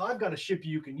he says, I've got a ship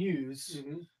you can use.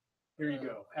 Mm-hmm. Here you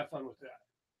go. Have fun with that.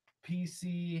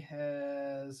 PC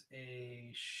has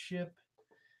a ship.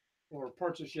 Or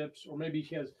parts of ships, or maybe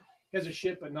he has a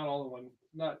ship, but not all in one,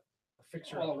 not A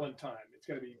fixer all at upper. one time. It's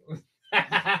got to be.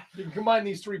 You can combine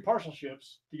these 3 partial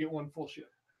ships to get one full ship.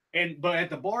 But at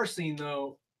the bar scene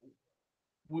though,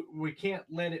 we can't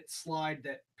let it slide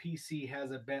that PC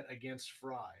has a bet against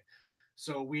Fry.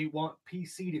 So we want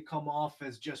PC to come off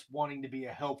as just wanting to be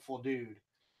a helpful dude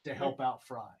to help out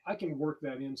Fry. I can work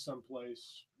that in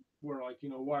someplace where, like,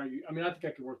 why are you? I mean, I think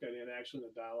I could work that in actually in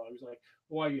the dialogue. He's like,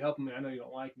 why are you helping me? I know you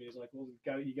don't like me. He's like, well,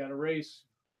 you got to race.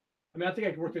 I mean, I think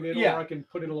I can work that in, Yeah. or I can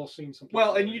put in a little scene someplace.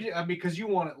 Well, and because you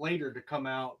want it later to come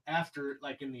out after,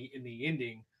 like in the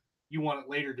ending, you want it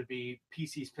later to be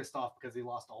PC's pissed off because he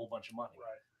lost a whole bunch of money.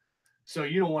 Right. So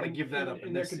you don't want to give that up.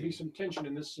 And there could be some tension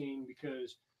in this scene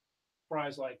because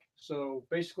Fry's like, so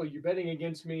basically you're betting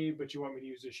against me, but you want me to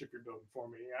use this ship you're building for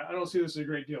me. I don't see this as a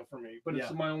great deal for me, but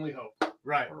it's my only hope.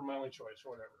 Right. Or my only choice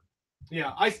or whatever.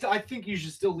 Yeah, I think you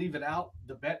should still leave it out,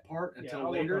 the bet part, until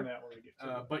I'll later. work on that when we get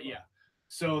to but yeah.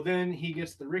 So then he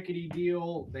gets the rickety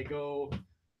deal. They go,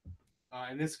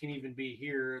 and this can even be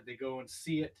here. They go and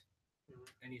see it,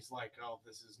 and he's like, "Oh,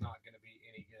 this is not going to be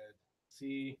any good."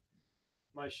 See,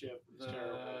 my ship is the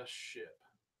terrible. ship.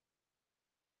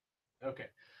 Okay,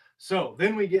 so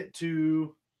then we get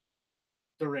to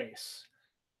the race,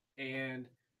 and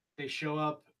they show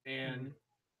up, and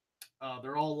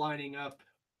they're all lining up,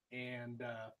 and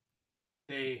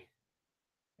they.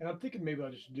 And I'm thinking maybe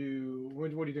I'll just do. What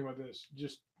do you think about this?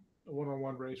 Just a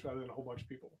one-on-one race rather than a whole bunch of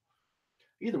people.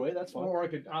 Either way, that's fine. Or I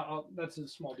could. That's a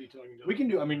small detail I can do. We can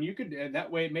do. I mean, you could. That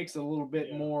way, it makes it a little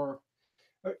bit more.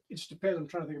 It just depends. I'm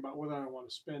trying to think about whether I want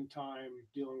to spend time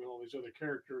dealing with all these other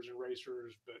characters and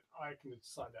racers, but I can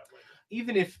decide that later.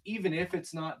 Even if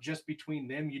it's not just between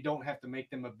them, you don't have to make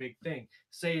them a big thing.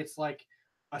 Say it's like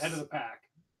head of the pack.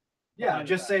 Yeah,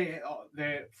 just say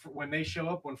that when they show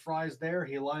up, when Fry's there,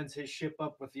 he lines his ship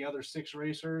up with the other 6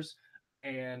 racers,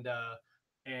 and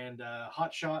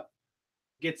Hotshot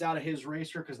gets out of his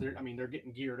racer because they're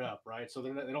getting geared up, right? So they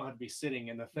don't have to be sitting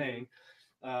in the thing.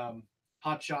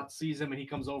 Hotshot sees him and he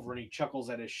comes over and he chuckles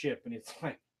at his ship and it's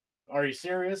like, "Are you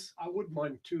serious?" I wouldn't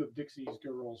mind 2 of Dixie's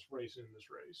girls racing in this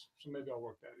race, so maybe I'll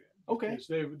work that in. Okay,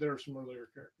 there are some earlier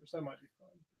characters that might be fun.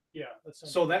 Yeah,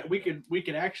 that's so that we could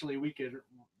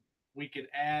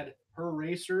add her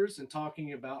racers and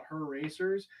talking about her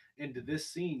racers into this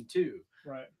scene too,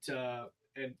 right?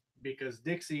 And because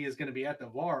Dixie is going to be at the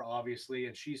bar, obviously,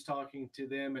 and she's talking to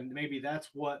them, and maybe that's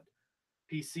what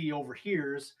PC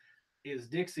overhears is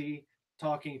Dixie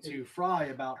talking to Fry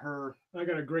about her. I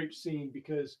got a great scene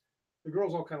because the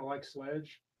girls all kind of like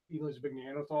Sledge, even though he's a big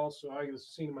Neanderthal. So I got a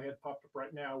scene in my head popped up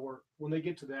right now where when they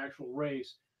get to the actual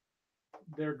race,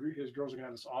 his girls are gonna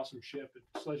have this awesome ship.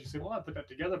 And Sledge said, "Well, I put that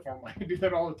together for him. I can do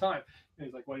that all the time." And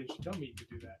he's like, "Why didn't you tell me you could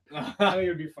do that?" I think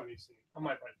it'd be a funny scene. I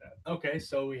might write that. Okay,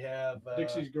 so we have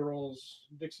Dixie's girls,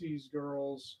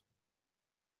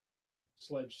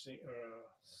 Sledge,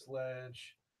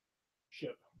 Sledge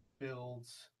ship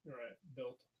builds. All right,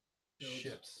 built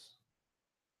ships.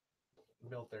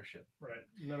 Built their ship. Right,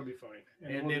 and that'll be funny.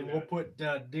 And then we'll put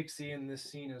Dixie in this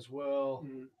scene as well.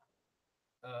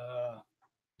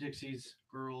 Dixie's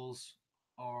girls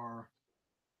are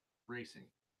racing.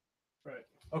 Right.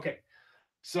 Okay.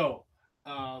 So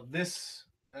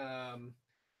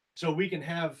so we can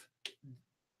have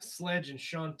Sledge and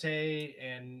Shantae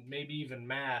and maybe even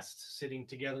Mast sitting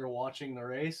together watching the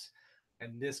race,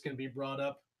 and this can be brought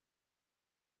up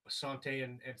with Shantae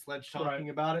and Sledge talking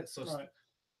about it. So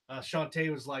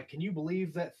Shantae was like, "Can you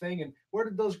believe that thing? And where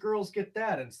did those girls get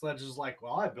that?" And Sledge was like,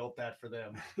 "Well, I built that for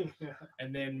them." Yeah.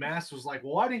 And then Mast was like,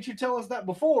 "Well, why didn't you tell us that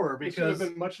before?" Because it would have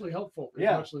been muchly helpful.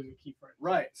 Yeah. Muchly to keep right.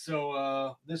 Right.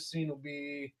 So this scene will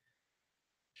be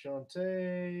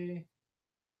Shantae,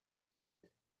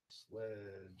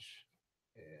 Sledge,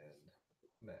 and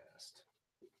Mast.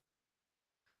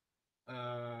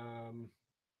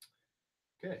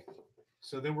 Okay.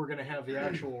 So then we're gonna have the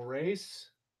actual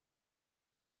race.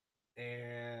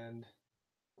 And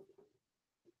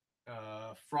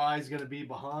Fry's gonna be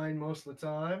behind most of the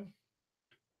time.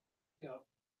 Yeah.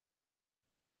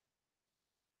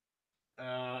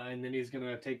 And then he's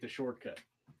gonna take the shortcut.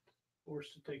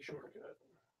 Forced to take shortcut.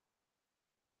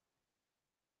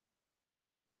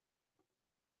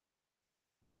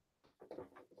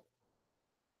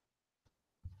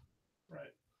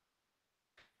 Right.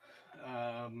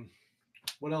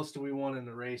 What else do we want in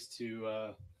the race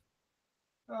to?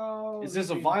 Oh, Is this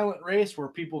a violent race where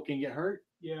people can get hurt?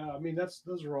 Yeah, I mean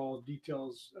those are all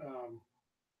details.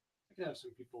 I can have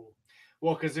some people.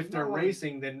 Well, because if they're No,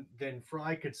 racing, then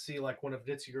Fry could see like one of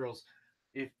Ditzy Girls.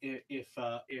 If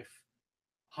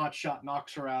Hot Shot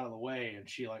knocks her out of the way and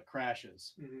she like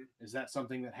crashes, is that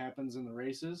something that happens in the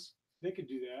races? They could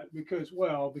do that because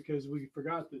we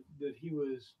forgot that he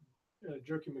was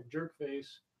Jerky McJerkface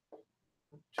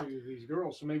to these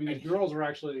girls. So maybe these girls are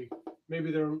actually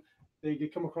maybe they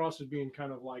get come across as being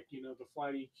kind of like the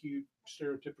flighty, cute,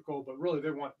 stereotypical, but really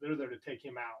they're there to take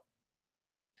him out.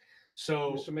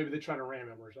 So maybe they try to ram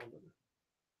him or something.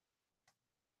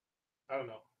 I don't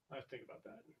know. I have to think about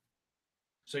that.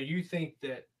 So you think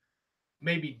that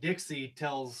maybe Dixie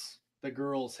tells the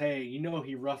girls, "Hey,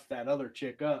 he roughed that other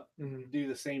chick up. Do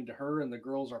the same to her," and the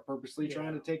girls are purposely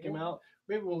trying to take him out.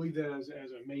 Maybe we'll leave that as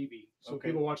a maybe, so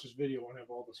people watch this video won't have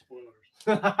all the spoilers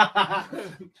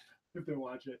if they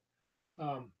watch it.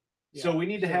 So we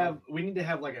need to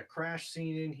have like a crash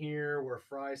scene in here where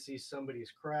Fry sees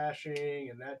somebody's crashing,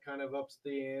 and that kind of ups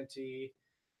the ante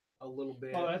a little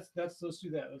bit. Oh, let's do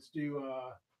that. Let's do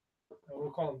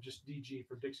we'll call them just DG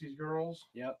for Dixie's Girls.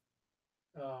 Yep.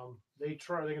 They're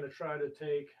going to try to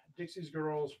take Dixie's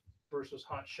Girls versus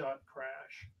Hot Shot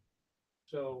Crash.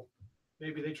 So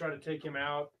maybe they try to take him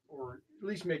out, or at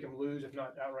least make him lose, if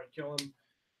not outright kill him.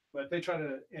 But they try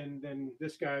to, and then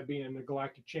this guy, being the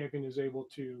galactic champion, is able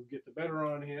to get the better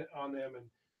on them, and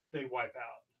they wipe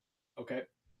out. Okay.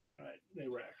 All right, they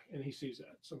wreck, and he sees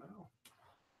that somehow.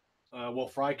 Well,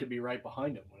 Fry could be right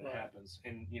behind him when it happens,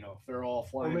 and if they're all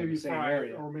flying in the same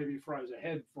area, or maybe Fry's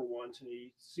ahead for once, and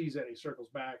he sees that, and he circles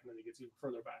back, and then he gets even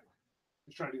further back.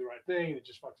 He's trying to do the right thing, and it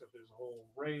just fucks up his whole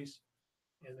race,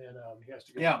 and then he has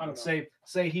to go. Yeah, I don't know.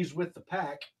 Say he's with the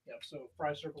pack. Yep. So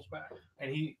Fry circles back,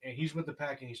 and he's with the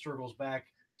pack, and he circles back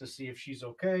to see if she's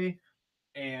okay,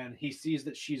 and he sees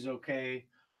that she's okay.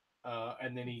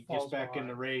 And then he gets back in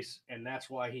the race, and that's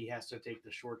why he has to take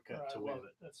the shortcut to win.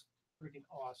 That's freaking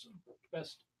awesome.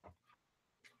 Best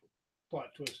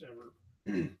plot twist ever.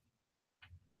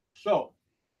 So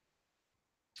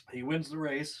he wins the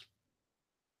race,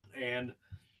 and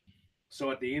so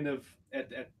at the end of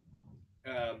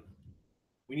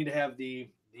we need to have the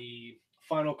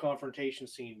final confrontation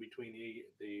scene between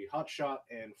the Hot Shot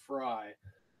and Fry,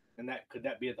 and could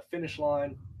that be at the finish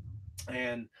line?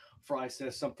 And Fry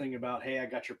says something about, "Hey, I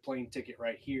got your plane ticket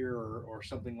right here," or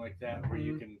something like that, where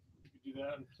you can do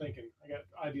that. I'm thinking, I got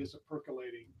ideas of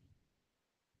percolating.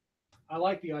 I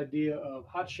like the idea of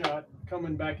Hot Shot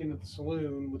coming back into the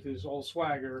saloon with his old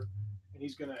swagger, and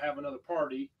he's going to have another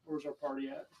party. Where's our party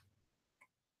at?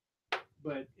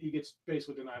 But he gets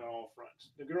basically denied on all fronts.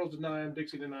 The girls deny him.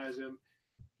 Dixie denies him.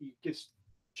 He gets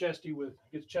chest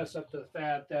up to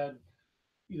Thad. Thad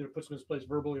either puts him in his place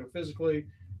verbally or physically,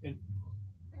 and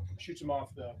shoots him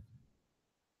off the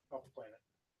planet.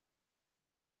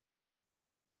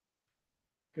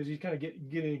 Because he's kind of getting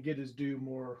to get his due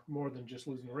more than just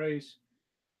losing the race.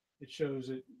 It'll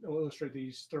illustrate that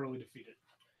he's thoroughly defeated.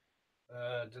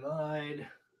 Denied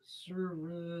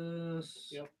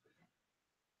service. Yep.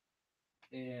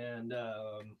 And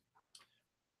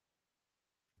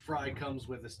Fry comes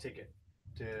with his ticket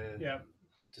to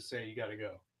say you got to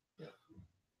go. Yeah.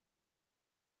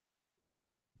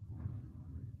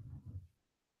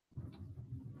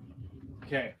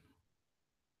 Okay.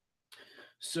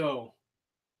 So,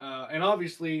 and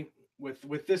obviously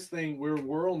with this thing,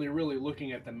 we're only really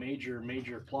looking at the major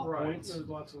plot points. There's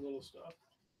lots of little stuff.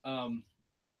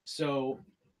 So,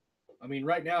 I mean,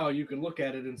 right now you can look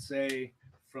at it and say,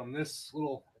 from this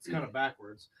little, it's kind of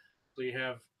backwards. So you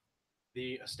have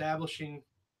the establishing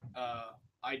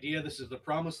idea. This is the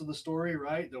promise of the story,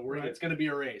 right? It's going to be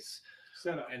a race.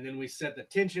 Set up. And then we set the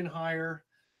tension higher.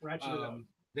 Ratchet it up.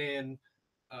 Then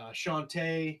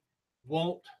Shantae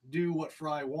won't do what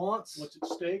Fry wants. What's at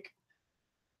stake?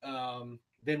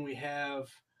 Then we have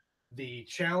the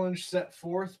challenge set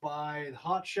forth by the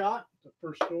Hot Shot. The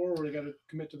first door where you got to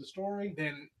commit to the story.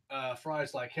 Then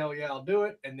Fry's like, hell yeah, I'll do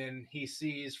it. And then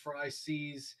Fry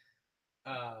sees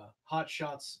Hot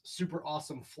Shot's super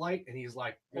awesome flight, and he's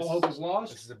like, all hope is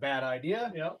lost. This is a bad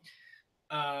idea. Yep.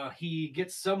 He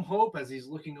gets some hope as he's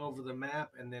looking over the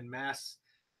map, and then Mass,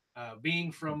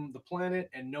 being from the planet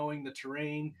and knowing the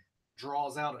terrain,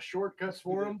 draws out a shortcut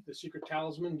for him. The secret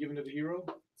talisman given to the hero.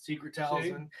 Secret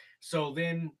talisman. So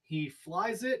then he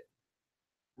flies it,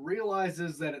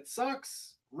 realizes that it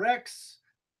sucks, wrecks,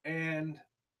 and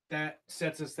that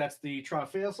sets us. That's the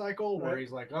try-fail cycle where Right.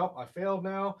 he's like, "Oh, I failed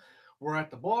now." We're at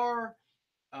the bar.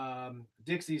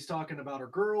 Dixie's talking about her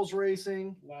girls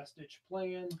racing. Last ditch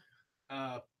plan.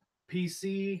 Uh,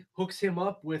 PC hooks him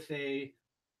up with a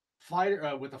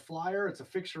fighter with a flyer. It's a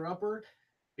fixer-upper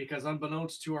because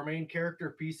unbeknownst to our main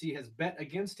character, PC has bet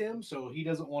against him, so he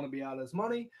doesn't want to be out his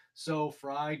money. So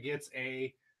Fry gets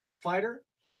a fighter.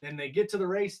 Then they get to the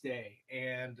race day,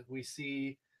 and we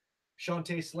see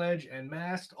Shantae Sledge and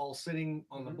Mast all sitting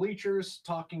on the bleachers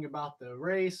talking about the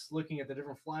race, looking at the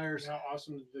different flyers, How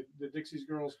awesome the Dixie's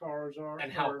Girls cars are,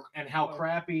 and how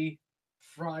crappy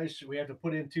Fry's. We have to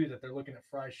put in too that they're looking at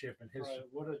Fry's ship, and his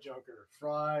what a junker.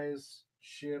 Fry's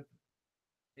ship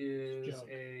is Junk.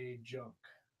 a junk.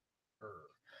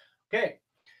 Okay,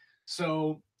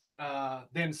 so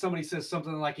then somebody says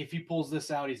something like, "If he pulls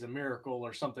this out, he's a miracle,"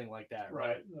 or something like that,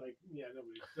 right? Like, yeah,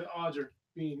 nobody. The odds are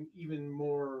being even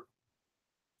more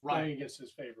going against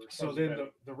his favor. So then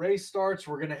the race starts.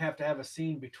 We're gonna have to have a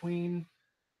scene between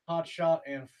Hotshot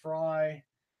and Fry,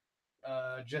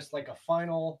 just like a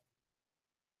final,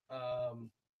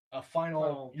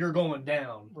 you're going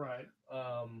down, right?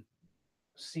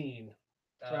 Scene.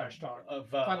 Trash talk of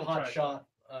Final trash Hotshot.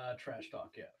 Trash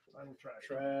talk, yeah. Final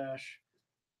Trash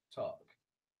talk.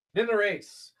 Then the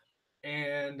race,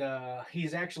 and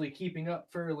he's actually keeping up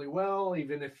fairly well,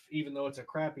 even though it's a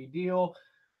crappy deal.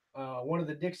 One of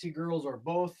the Dixie girls are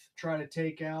both trying to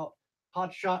take out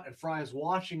Hotshot, and Fry is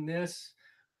watching this,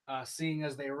 seeing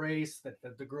as they race that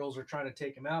the girls are trying to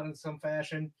take him out in some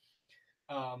fashion.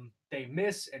 They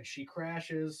miss, and she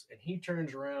crashes, and he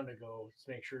turns around to go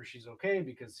make sure she's okay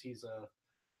because he's a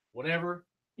whatever.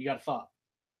 You got a thought?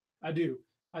 I do.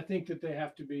 I think that they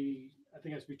have to be. I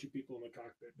think it has to be two people in the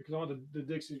cockpit because I want the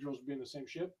Dixie Girls to be in the same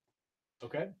ship.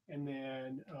 Okay. And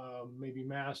then maybe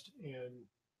Mast and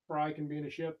Fry can be in a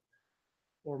ship,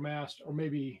 or Mast, or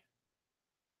maybe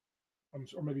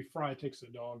Fry takes the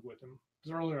dog with him.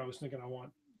 Because earlier I was thinking I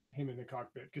want him in the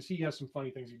cockpit because he has some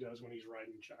funny things he does when he's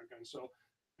riding shotgun. So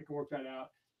I can work that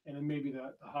out. And then maybe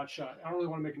the hot shot. I don't really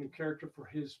want to make a new character for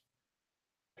his.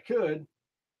 I could,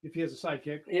 if he has a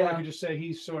sidekick. Yeah. Or I could just say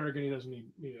he's so arrogant he doesn't need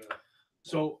a.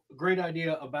 So great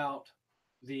idea about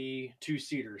the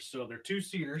two-seaters. So they're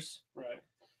two-seaters. Right.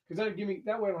 Because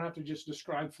that way I don't have to just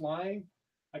describe flying.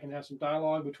 I can have some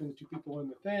dialogue between the two people in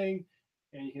the thing,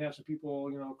 and you can have some people,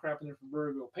 crapping their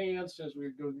proverbial pants as we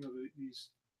go, these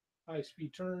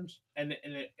high-speed turns. And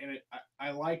I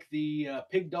like the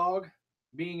pig dog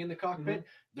being in the cockpit.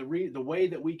 The way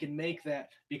that we can make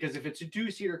that, because if it's a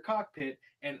two-seater cockpit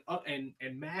and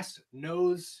Mass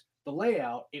knows the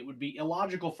layout, it would be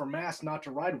illogical for Mass not to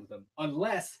ride with them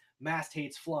unless Mass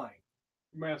hates flying.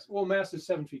 Mass is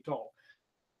 7 feet tall,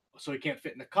 so he can't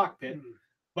fit in the cockpit.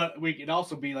 But we could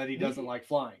also be that he doesn't like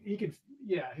flying. He could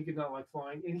not like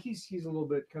flying, and he's a little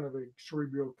bit kind of a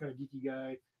cerebral, kind of geeky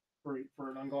guy for an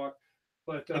unglock.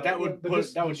 But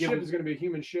this ship is going to be a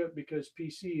human ship because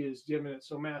PC is giving it,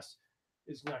 so Mass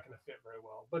is not going to fit very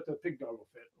well. But the pig dog will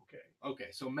fit. Okay,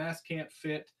 so Mass can't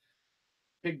fit.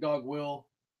 Pig dog will.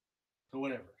 So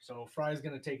whatever. So Fry's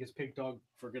going to take his pig dog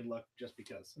for good luck just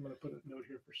because. I'm going to put a note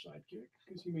here for sidekick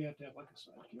because he may have to have like a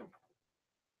sidekick.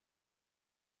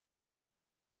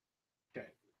 Okay.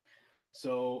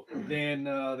 So then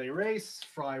they race.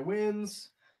 Fry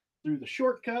wins through the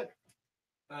shortcut.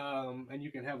 And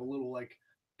you can have a little like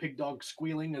pig dog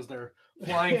squealing as they're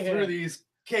flying through these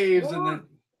caves, and then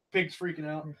pigs freaking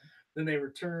out. Then they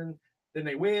return. Then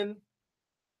they win.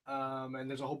 And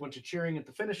there's a whole bunch of cheering at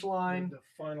the finish line. The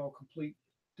final complete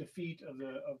defeat of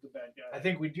the bad guy. I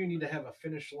think we do need to have a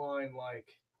finish line,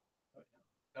 like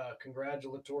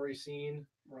congratulatory scene.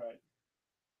 Right.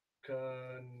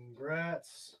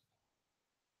 Congrats.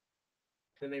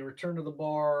 Then they return to the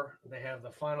bar. They have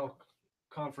the final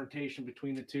confrontation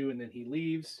between the two, and then he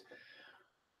leaves.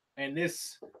 And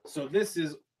this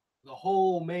is the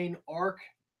whole main arc,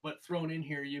 but thrown in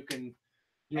here, you can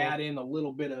add in a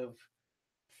little bit of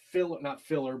not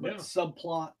filler, but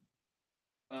subplot,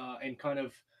 and kind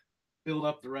of build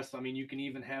up the rest. I mean, you can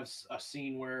even have a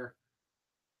scene where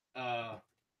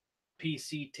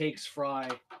PC takes Fry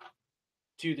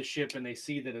to the ship and they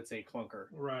see that it's a clunker.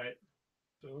 Right.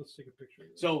 So let's take a picture of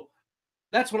this. So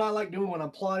that's what I like doing when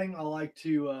I'm plotting. I like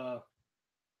to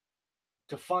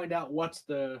find out what's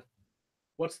the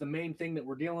main thing that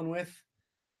we're dealing with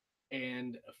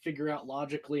and figure out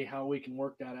logically how we can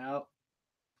work that out.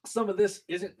 Some of this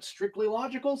isn't strictly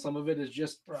logical. Some of it is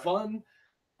just fun.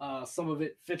 Some of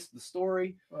it fits the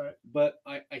story. Right. But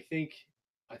I think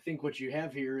what you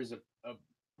have here is a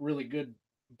really good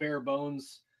bare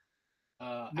bones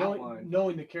outline.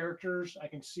 Knowing the characters, I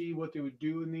can see what they would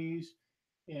do in these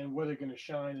and where they're going to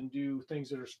shine and do things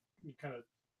that are kind of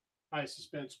high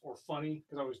suspense or funny,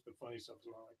 because I always the funny stuff is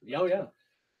what I like. Yeah, oh, yeah.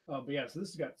 But yeah, so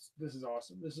this is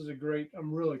awesome. This is a great.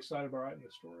 I'm really excited about writing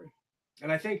this story.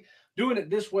 And I think doing it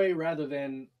this way rather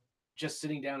than just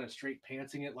sitting down and straight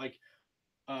pantsing it, like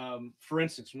for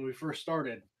instance, when we first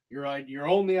started, your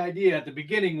only idea at the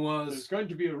beginning was there's going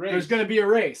to be a race. There's going to be a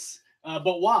race,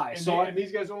 but why? And and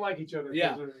these guys don't like each other.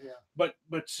 Yeah. But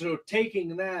so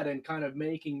taking that and kind of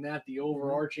making that the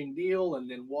overarching deal,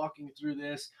 and then walking through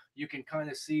this, you can kind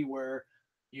of see where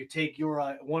you take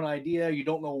your one idea. You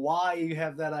don't know why you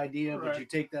have that idea, but you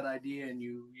take that idea and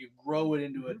you grow it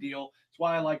into a deal. It's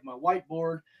why I like my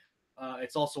whiteboard.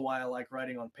 It's also why I like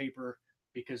writing on paper,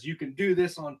 because you can do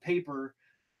this on paper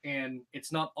and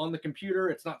it's not on the computer.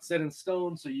 It's not set in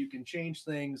stone, so you can change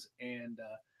things. And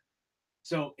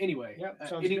so anyway,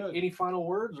 any final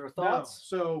words or thoughts?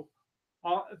 No.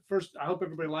 So first, I hope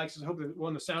everybody likes it. I hope that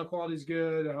the sound quality is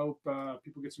good. I hope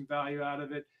people get some value out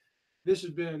of it. This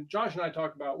has been, Josh and I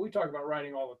talk about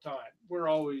writing all the time. We're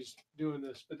always doing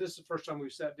this, but this is the first time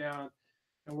we've sat down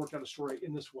and worked on a story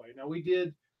in this way. Now, we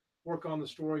did work on the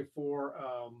story for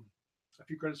A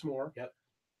Few Credits More. Yep.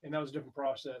 And that was a different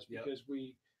process because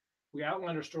we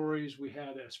outlined our stories. We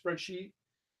had a spreadsheet.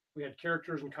 We had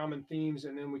characters and common themes,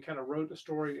 and then we kind of wrote a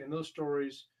story. And those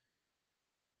stories,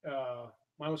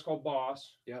 mine was called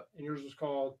Boss. Yep. And yours was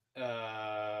called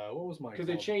what was mine?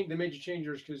 Because they made you change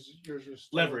yours because yours was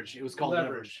Leverage. It was called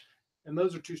Leverage. And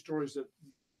those are two stories that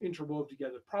interwove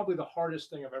together. Probably the hardest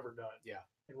thing I've ever done. Yeah.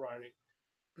 In writing.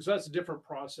 So that's a different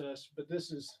process, but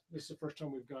this is the first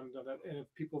time we've done that. And if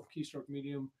people of Keystroke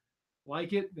Medium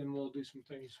like it, then we'll do some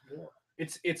things more.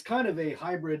 It's kind of a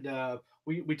hybrid.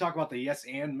 We talk about the yes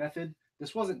and method.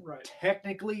 This wasn't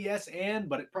technically yes and,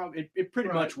 but it pretty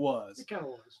much was. It kind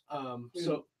of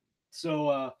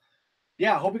was.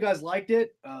 Yeah, I hope you guys liked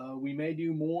it. We may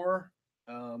do more,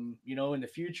 in the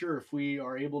future. If we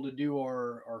are able to do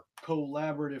our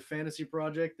collaborative fantasy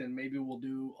project, then maybe we'll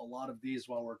do a lot of these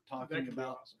while we're talking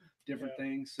about different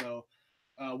things. So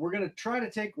we're going to try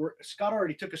to Scott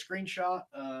already took a screenshot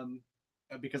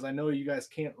because I know you guys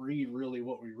can't read really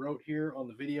what we wrote here on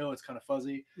the video. It's kind of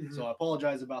fuzzy. So I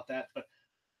apologize about that. But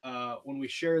when we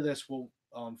share this,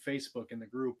 on Facebook in the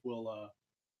group, we'll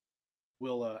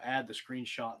add the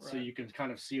screenshot so you can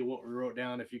kind of see what we wrote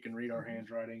down if you can read our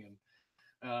handwriting,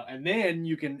 and then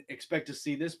you can expect to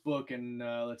see this book. And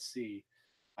let's see,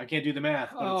 I can't do the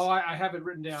math. But I have it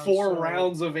written down. 4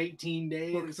 rounds of 18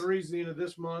 days. Book 3 is the end of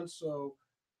this month, so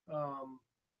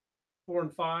 4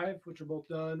 and 5, which are both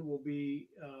done, will be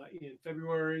in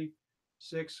February,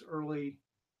 6 early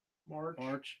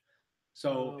March.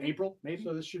 So April, maybe.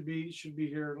 So this should be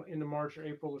here into March or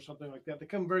April or something like that. They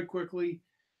come very quickly.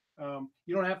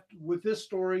 You don't have to, with this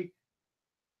story.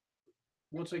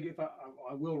 Once I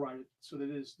will write it so that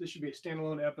this should be a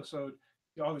standalone episode.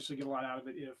 You obviously get a lot out of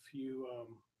it if you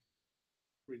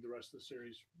read the rest of the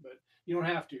series, but you don't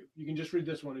have to. You can just read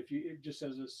this one if it just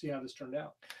says see how this turned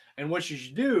out. And what you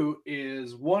should do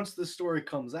is once the story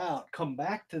comes out, come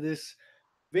back to this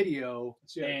video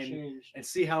and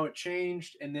see how it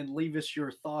changed, and then leave us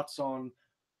your thoughts on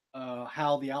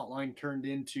how the outline turned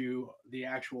into the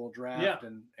actual draft,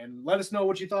 and let us know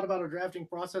what you thought about our drafting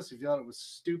process. If you thought it was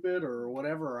stupid or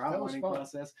whatever, our outlining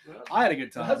process. I had a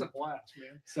good time. That was a blast,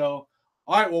 man. So,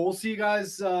 all right, well, we'll see you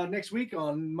guys next week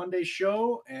on Monday's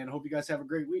show, and hope you guys have a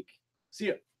great week. See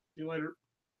ya. See you later.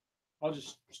 I'll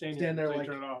just stand there, like,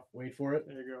 turn it off. Wait for it.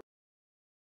 There you go.